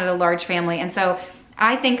always wanted a large family, and so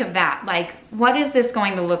I think of that, like, what is this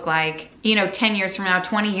going to look like, you know, 10 years from now,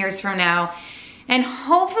 20 years from now? And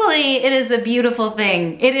hopefully it is a beautiful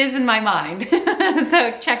thing. It is in my mind.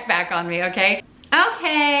 So check back on me, okay?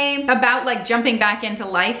 Okay, about like jumping back into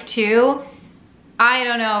life too. I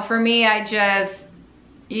don't know, for me,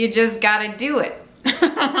 you just gotta do it.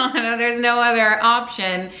 There's no other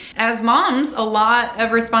option. As moms, a lot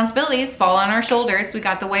of responsibilities fall on our shoulders. We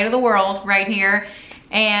got the weight of the world right here,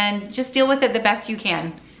 and just deal with it the best you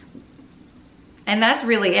can. And that's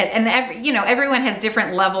really it. And you know, everyone has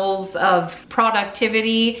different levels of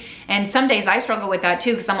productivity, and some days I struggle with that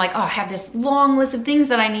too, because I'm like, oh, I have this long list of things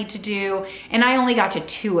that I need to do, and I only got to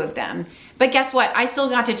 2 of them. But guess what? I still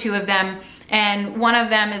got to 2 of them, and one of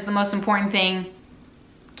them is the most important thing: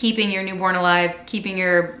 keeping your newborn alive, keeping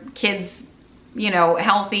your kids, you know,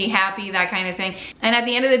 healthy, happy, that kind of thing. And at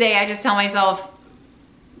the end of the day, I just tell myself,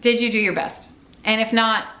 did you do your best? And if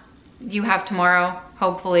not, you have tomorrow,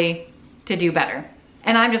 hopefully, to do better.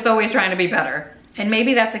 And I'm just always trying to be better. And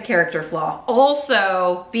maybe that's a character flaw.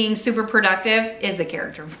 Also, being super productive is a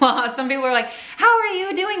character flaw. Some people are like, how are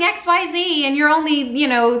you doing X, Y, Z? And you're only, you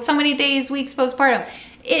know, so many days, weeks postpartum.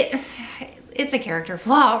 It's a character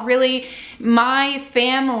flaw, really. My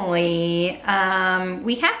family,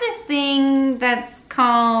 we have this thing that's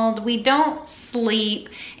called, we don't sleep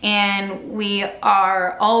and we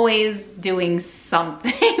are always doing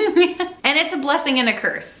something. And it's a blessing and a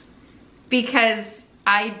curse, because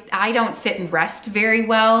I don't sit and rest very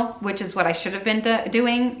well, which is what I should have been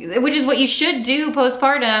doing, which is what you should do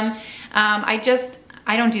postpartum.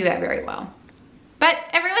 I don't do that very well. But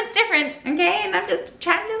everyone's different, okay? And I'm just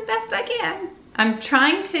trying to do the best I can. I'm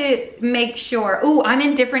trying to make sure, I'm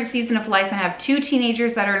in different season of life and have 2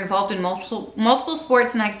 teenagers that are involved in multiple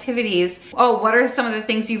sports and activities. Oh, what are some of the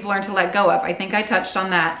things you've learned to let go of? I think I touched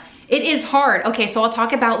on that. It is hard. Okay, so I'll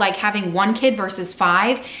talk about like having 1 kid versus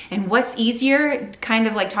 5 and what's easier, kind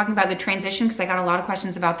of like talking about the transition, because I got a lot of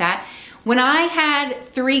questions about that. When I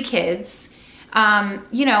had 3 kids,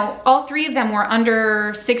 you know, all 3 of them were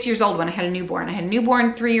under 6 years old when I had a newborn. I had a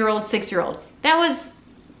newborn, 3-year-old, 6-year-old. That was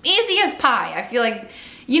easy as pie. I feel like,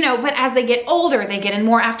 you know, but as they get older, they get in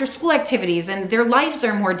more after school activities and their lives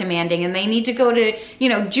are more demanding and they need to go to, you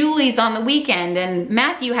know, Julie's on the weekend and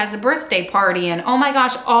Matthew has a birthday party and oh my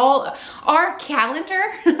gosh, all our calendar,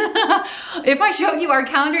 if I showed you our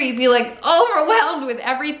calendar, you'd be like overwhelmed with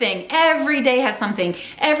everything. Every day has something.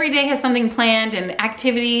 Every day has something planned, and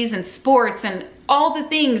activities and sports and all the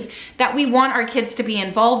things that we want our kids to be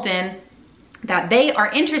involved in. that they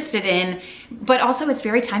are interested in, but also it's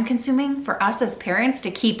very time consuming for us as parents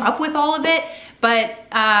to keep up with all of it. But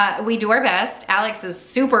we do our best. Alex is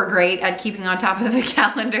super great at keeping on top of the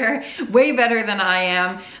calendar, way better than I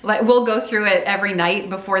am. Like, we'll go through it every night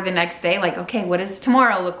before the next day, like, okay, what does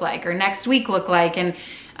tomorrow look like or next week look like? And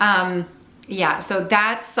yeah, so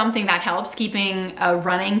that's something that helps, keeping a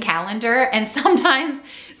running calendar. And sometimes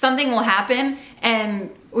something will happen and,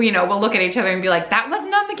 you know, we'll look at each other and be like, that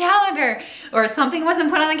wasn't on the calendar, or something wasn't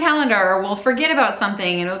put on the calendar, or we'll forget about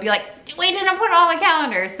something and we'll be like, we didn't put it on the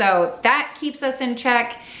calendar. So that keeps us in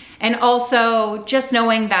check. And also just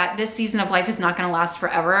knowing that this season of life is not gonna last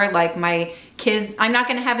forever. Like my kids, I'm not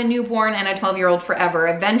gonna have a newborn and a 12-year-old forever.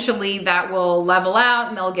 Eventually that will level out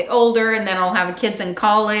and they'll get older, and then I'll have kids in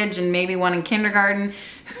college and maybe one in kindergarten.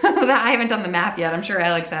 I haven't done the math yet, I'm sure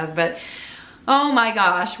Alex has, but oh my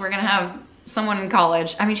gosh, we're gonna have someone in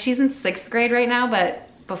college. I mean, she's in 6th grade right now, but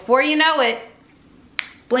before you know it,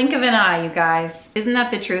 blink of an eye, you guys. Isn't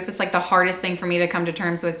that the truth? It's like the hardest thing for me to come to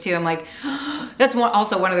terms with too. I'm like, that's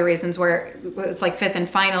also one of the reasons where it's like 5th and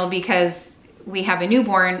final, because we have a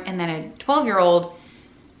newborn and then a 12-year-old.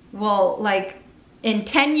 Well, like in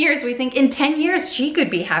 10 years, we think in 10 years she could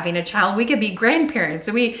be having a child. We could be grandparents.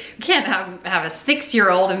 So we can't have a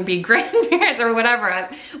 6-year-old and be grandparents or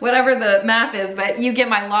whatever the math is, but you get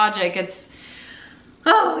my logic. It's,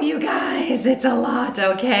 oh, you guys, it's a lot,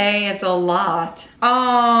 okay? It's a lot.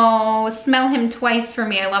 Oh, smell him twice for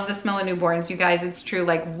me. I love the smell of newborns, you guys. It's true.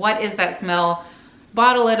 Like, what is that smell?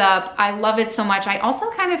 Bottle it up. I love it so much. I also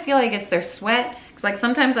kind of feel like it's their sweat. It's like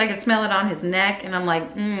sometimes I can smell it on his neck and I'm like,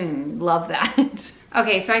 love that.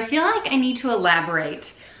 Okay, so I feel like I need to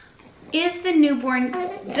elaborate. Is the newborn,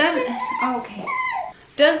 does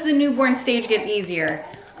the newborn stage get easier?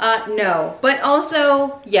 No, but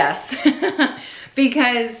also yes.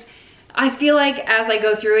 Because I feel like as I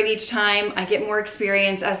go through it each time, I get more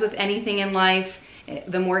experience. As with anything in life,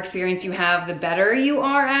 the more experience you have, the better you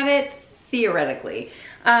are at it, theoretically.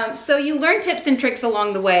 So you learn tips and tricks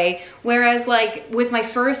along the way. Whereas like with my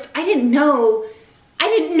first, I didn't know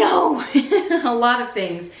a lot of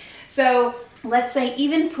things. So let's say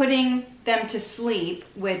even putting them to sleep,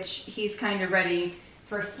 which he's kind of ready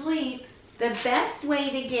for sleep, the best way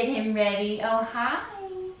to get him ready, oh hi.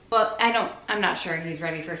 Well, I'm not sure he's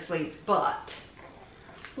ready for sleep, but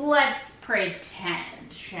let's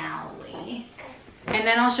pretend, shall we? And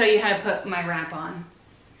then I'll show you how to put my wrap on,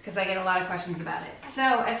 because I get a lot of questions about it. So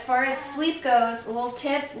as far as sleep goes, a little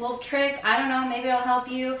tip, a little trick, I don't know, maybe it'll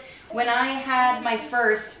help you. When I had my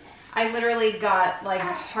first, I literally got like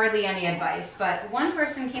hardly any advice, but one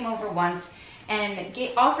person came over once and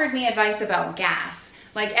offered me advice about gas.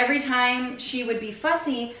 Like every time she would be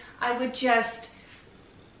fussy, I would just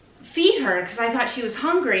feed her because I thought she was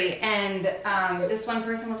hungry, and this one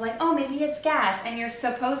person was like, oh, maybe it's gas, and you're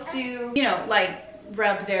supposed to, you know, like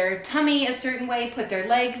rub their tummy a certain way, put their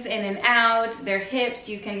legs in and out, their hips,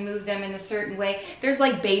 you can move them in a certain way. There's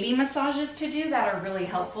like baby massages to do that are really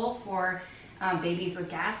helpful for babies with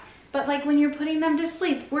gas. But like when you're putting them to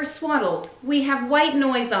sleep, we're swaddled, we have white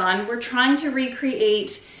noise on, we're trying to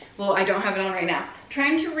recreate, well, I don't have it on right now,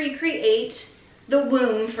 trying to recreate the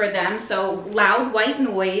womb for them. So loud white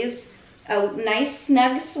noise, a nice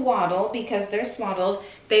snug swaddle because they're swaddled.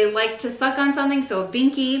 They like to suck on something, so a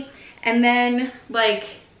binky, and then like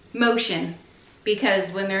motion,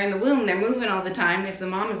 because when they're in the womb, they're moving all the time, if the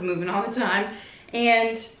mom is moving all the time.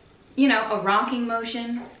 And you know, a rocking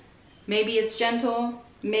motion, maybe it's gentle,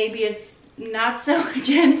 maybe it's not so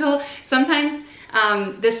gentle. Sometimes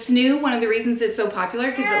the snoo, one of the reasons it's so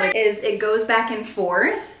popular because it goes back and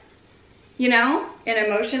forth, you know, in a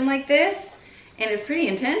motion like this, and it's pretty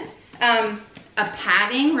intense. A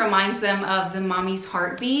padding reminds them of the mommy's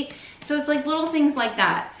heartbeat. So it's like little things like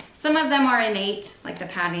that. Some of them are innate, like the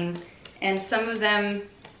padding, and some of them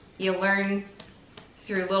you learn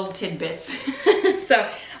through little tidbits. So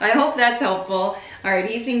I hope that's helpful. All right,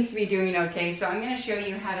 he seems to be doing okay. So I'm gonna show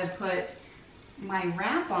you how to put my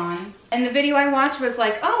wrap on. And the video I watched was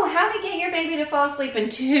like, oh, how to get your baby to fall asleep in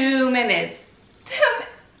 2 minutes. 2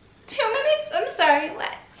 minutes? I'm sorry,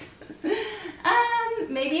 what?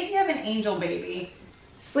 Maybe if you have an angel baby.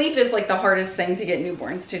 Sleep is like the hardest thing to get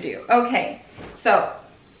newborns to do. Okay, so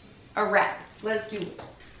a wrap, let's do it.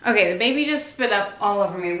 Okay, the baby just spit up all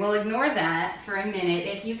over me. We'll ignore that for a minute,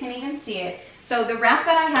 if you can even see it. So the wrap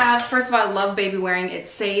that I have, first of all, I love baby wearing. It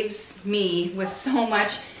saves me with so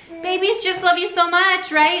much. Babies just love you so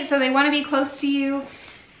much, right? So they want to be close to you.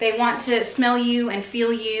 They want to smell you and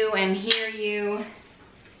feel you and hear you.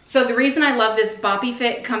 So the reason I love this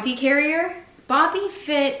Boppy Comfy Carrier, Boppy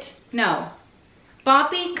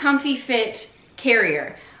Comfyfit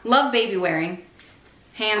Carrier. Love baby wearing.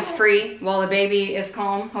 Hands-free while the baby is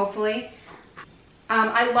calm, hopefully.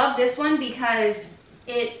 I love this one because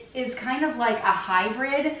it is kind of like a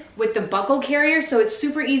hybrid with the buckle carrier, so it's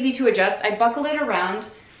super easy to adjust. I buckle it around,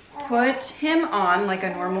 put him on like a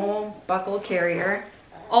normal buckle carrier.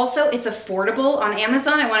 Also, it's affordable on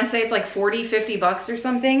Amazon. I want to say it's like 40, 50 bucks or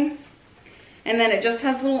something. And then it just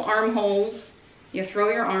has little armholes. You throw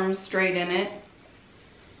your arms straight in it.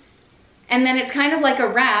 And then it's kind of like a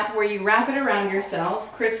wrap where you wrap it around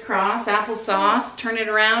yourself, crisscross, applesauce, turn it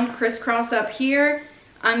around, crisscross up here,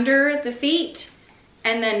 under the feet,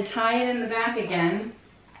 and then tie it in the back again.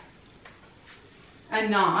 A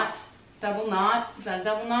knot, double knot, is that a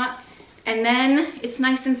double knot? And then it's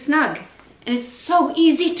nice and snug. And it's so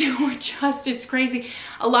easy to adjust, it's crazy.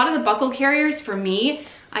 A lot of the buckle carriers for me,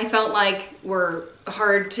 I felt like were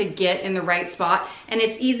hard to get in the right spot. And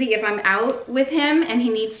it's easy if I'm out with him and he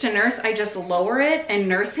needs to nurse, I just lower it and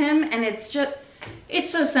nurse him. And it's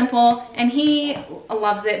so simple and he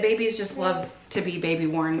loves it. Babies just love to be baby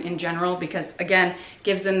worn in general because again,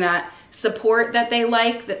 gives them that support that they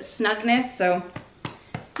like, that snugness. So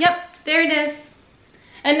yep, there it is.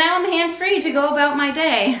 And now I'm hands-free to go about my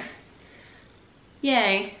day.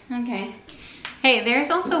 Yay, okay. Hey,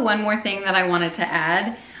 there's also one more thing that I wanted to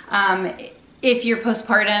add. If you're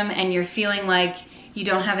postpartum and you're feeling like you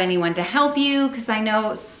don't have anyone to help you, because I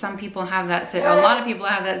know some people have that, a lot of people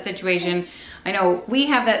have that situation. I know we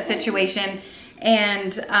have that situation,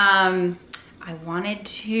 and I wanted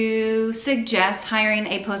to suggest hiring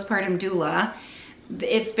a postpartum doula.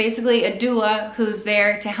 It's basically a doula who's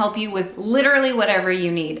there to help you with literally whatever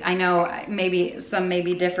you need. I know maybe some may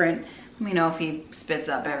be different. Let me know if he spits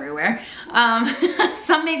up everywhere.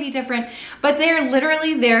 Some may be different, but they're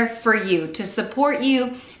literally there for you, to support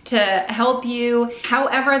you, to help you,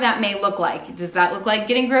 however that may look like. Does that look like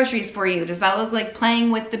getting groceries for you? Does that look like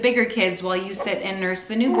playing with the bigger kids while you sit and nurse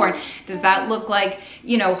the newborn? Does that look like,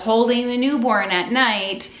 you know, holding the newborn at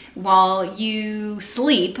night while you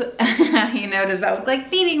sleep? You know, does that look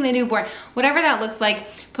like feeding the newborn? Whatever that looks like,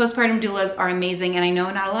 postpartum doulas are amazing, and I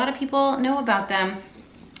know not a lot of people know about them.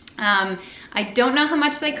 I don't know how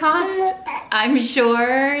much they cost. I'm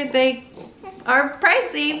sure they are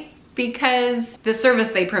pricey because the service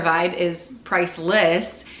they provide is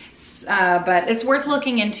priceless. But it's worth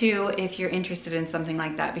looking into if you're interested in something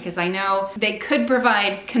like that, because I know they could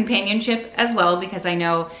provide companionship as well, because I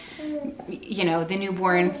know, you know, the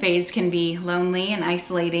newborn phase can be lonely and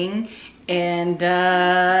isolating and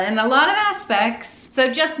in a lot of aspects.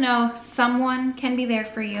 So just know someone can be there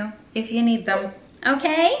for you if you need them.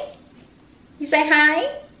 Okay? You say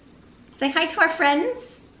hi? Say hi to our friends.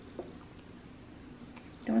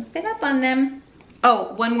 Don't spit up on them.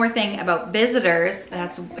 Oh, one more thing about visitors.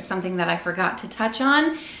 That's something that I forgot to touch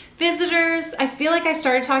on. Visitors, I feel like I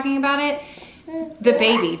started talking about it. The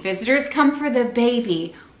baby. Visitors come for the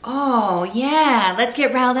baby. Oh, yeah. Let's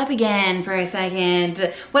get riled up again for a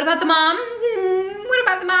second. What about the mom? What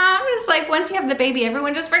about the mom? It's like once you have the baby,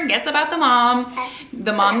 everyone just forgets about the mom.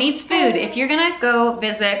 The mom needs food. If you're gonna go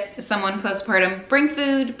visit someone postpartum, bring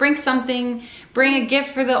food, bring something, bring a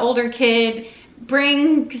gift for the older kid,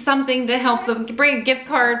 bring something to help them, bring a gift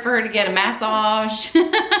card for her to get a massage.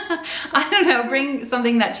 I don't know, bring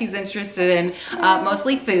something that she's interested in,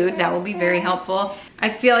 mostly food. That will be very helpful.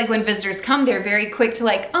 I feel like when visitors come, they're very quick to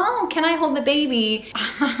like, oh, can I hold the baby?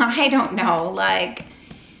 I don't know, like,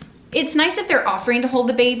 it's nice if they're offering to hold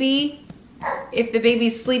the baby, if the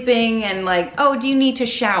baby's sleeping and like, oh, do you need to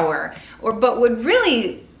shower? Or, but what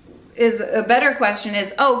really is a better question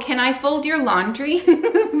is, oh, can I fold your laundry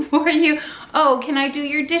for you? Oh, can I do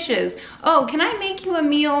your dishes? Oh, can I make you a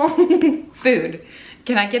meal? Food.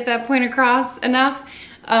 Can I get that point across enough?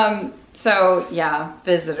 So yeah,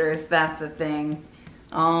 visitors, that's the thing.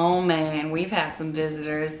 Oh man, we've had some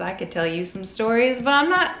visitors. I could tell you some stories, but I'm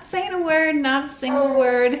not saying a word, not a single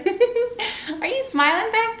word. Are you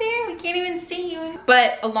smiling back there? We can't even see you.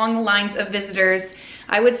 But along the lines of visitors,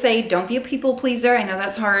 I would say don't be a people pleaser. I know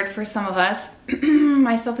that's hard for some of us,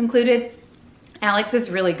 myself included. Alex is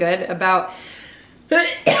really good about,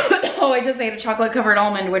 oh, I just ate a chocolate covered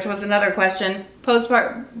almond, which was another question.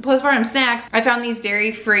 Postpartum snacks. I found these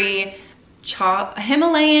dairy-free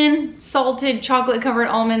Himalayan salted chocolate covered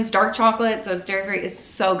almonds, dark chocolate, so it's dairy free. It's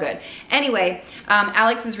so good. Anyway,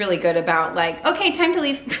 Alex is really good about like, okay, time to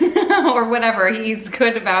leave or whatever. He's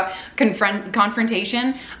good about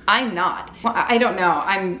confrontation. I'm not. I don't know.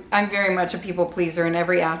 I'm very much a people pleaser in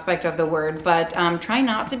every aspect of the word, but try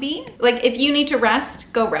not to be. Like, if you need to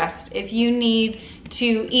rest, go rest. If you need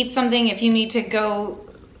to eat something, if you need to go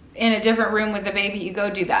in a different room with the baby, you go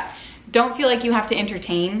do that. don't feel like you have to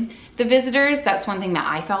entertain the visitors. That's one thing that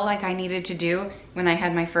I felt like I needed to do when I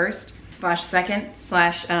had my first / second /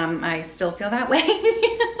 I still feel that way.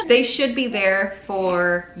 They should be there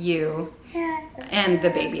for you and the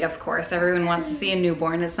baby, of course. Everyone wants to see a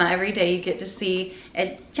newborn. It's not every day you get to see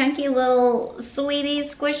a chunky little sweetie,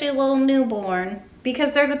 squishy little newborn,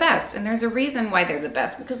 because they're the best. And there's a reason why they're the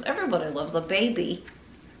best, because everybody loves a baby.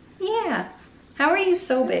 Yeah. How are you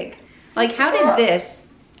so big? Like, how did this,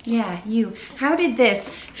 yeah, you, how did this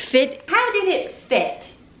fit? How did it fit?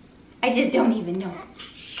 I just don't even know.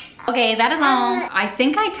 Okay, that is all. I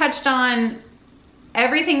think I touched on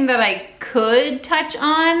everything that I could touch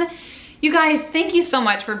on. You guys, thank you so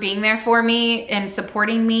much for being there for me and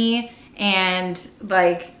supporting me and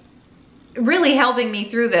like really helping me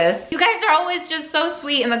through this. You guys are always just so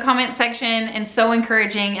sweet in the comment section and so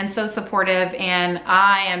encouraging and so supportive, and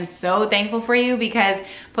I am so thankful for you because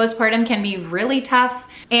postpartum can be really tough,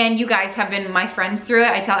 and you guys have been my friends through it.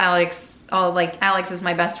 I tell Alex, oh, like Alex is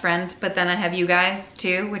my best friend, but then I have you guys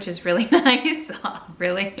too, which is really nice. Oh,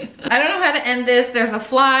 really? I don't know how to end this. There's a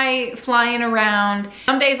fly flying around.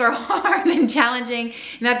 Some days are hard and challenging,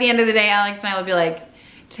 and at the end of the day, Alex and I will be like,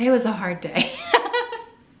 today was a hard day.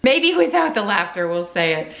 Maybe without the laughter, we'll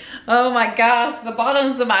say it. Oh my gosh, the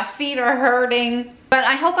bottoms of my feet are hurting. But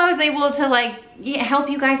I hope I was able to like help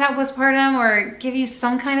you guys out postpartum or give you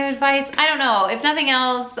some kind of advice. I don't know. If nothing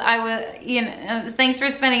else, I would, you know, thanks for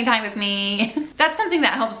spending time with me. That's something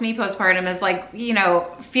that helps me postpartum is like, you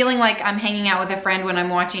know, feeling like I'm hanging out with a friend when I'm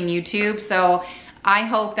watching YouTube. So I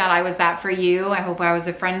hope that I was that for you. I hope I was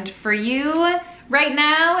a friend for you. Right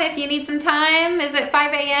now, if you need some time, is it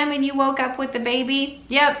 5 a.m. and you woke up with the baby?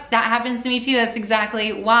 Yep, that happens to me too. That's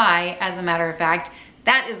exactly why, as a matter of fact,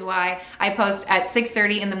 that is why I post at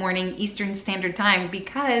 6:30 in the morning Eastern Standard Time,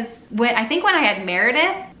 because I think when I had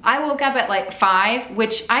Meredith, I woke up at like 5,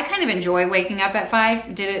 which I kind of enjoy waking up at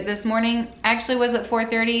 5. Did it this morning. Actually was at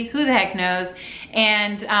 4:30. Who the heck knows?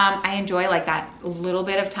 And I enjoy like that little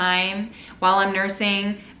bit of time while I'm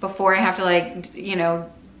nursing before I have to like, you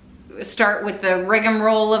know, start with the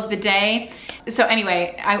rigmarole of the day. So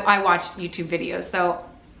anyway, I watch YouTube videos. So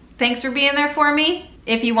thanks for being there for me.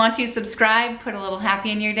 If you want to subscribe, put a little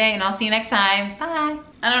happy in your day, and I'll see you next time. Bye.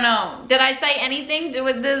 I don't know. Did I say anything?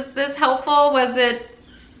 Was this helpful? Was it?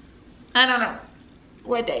 I don't know.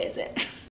 What day is it?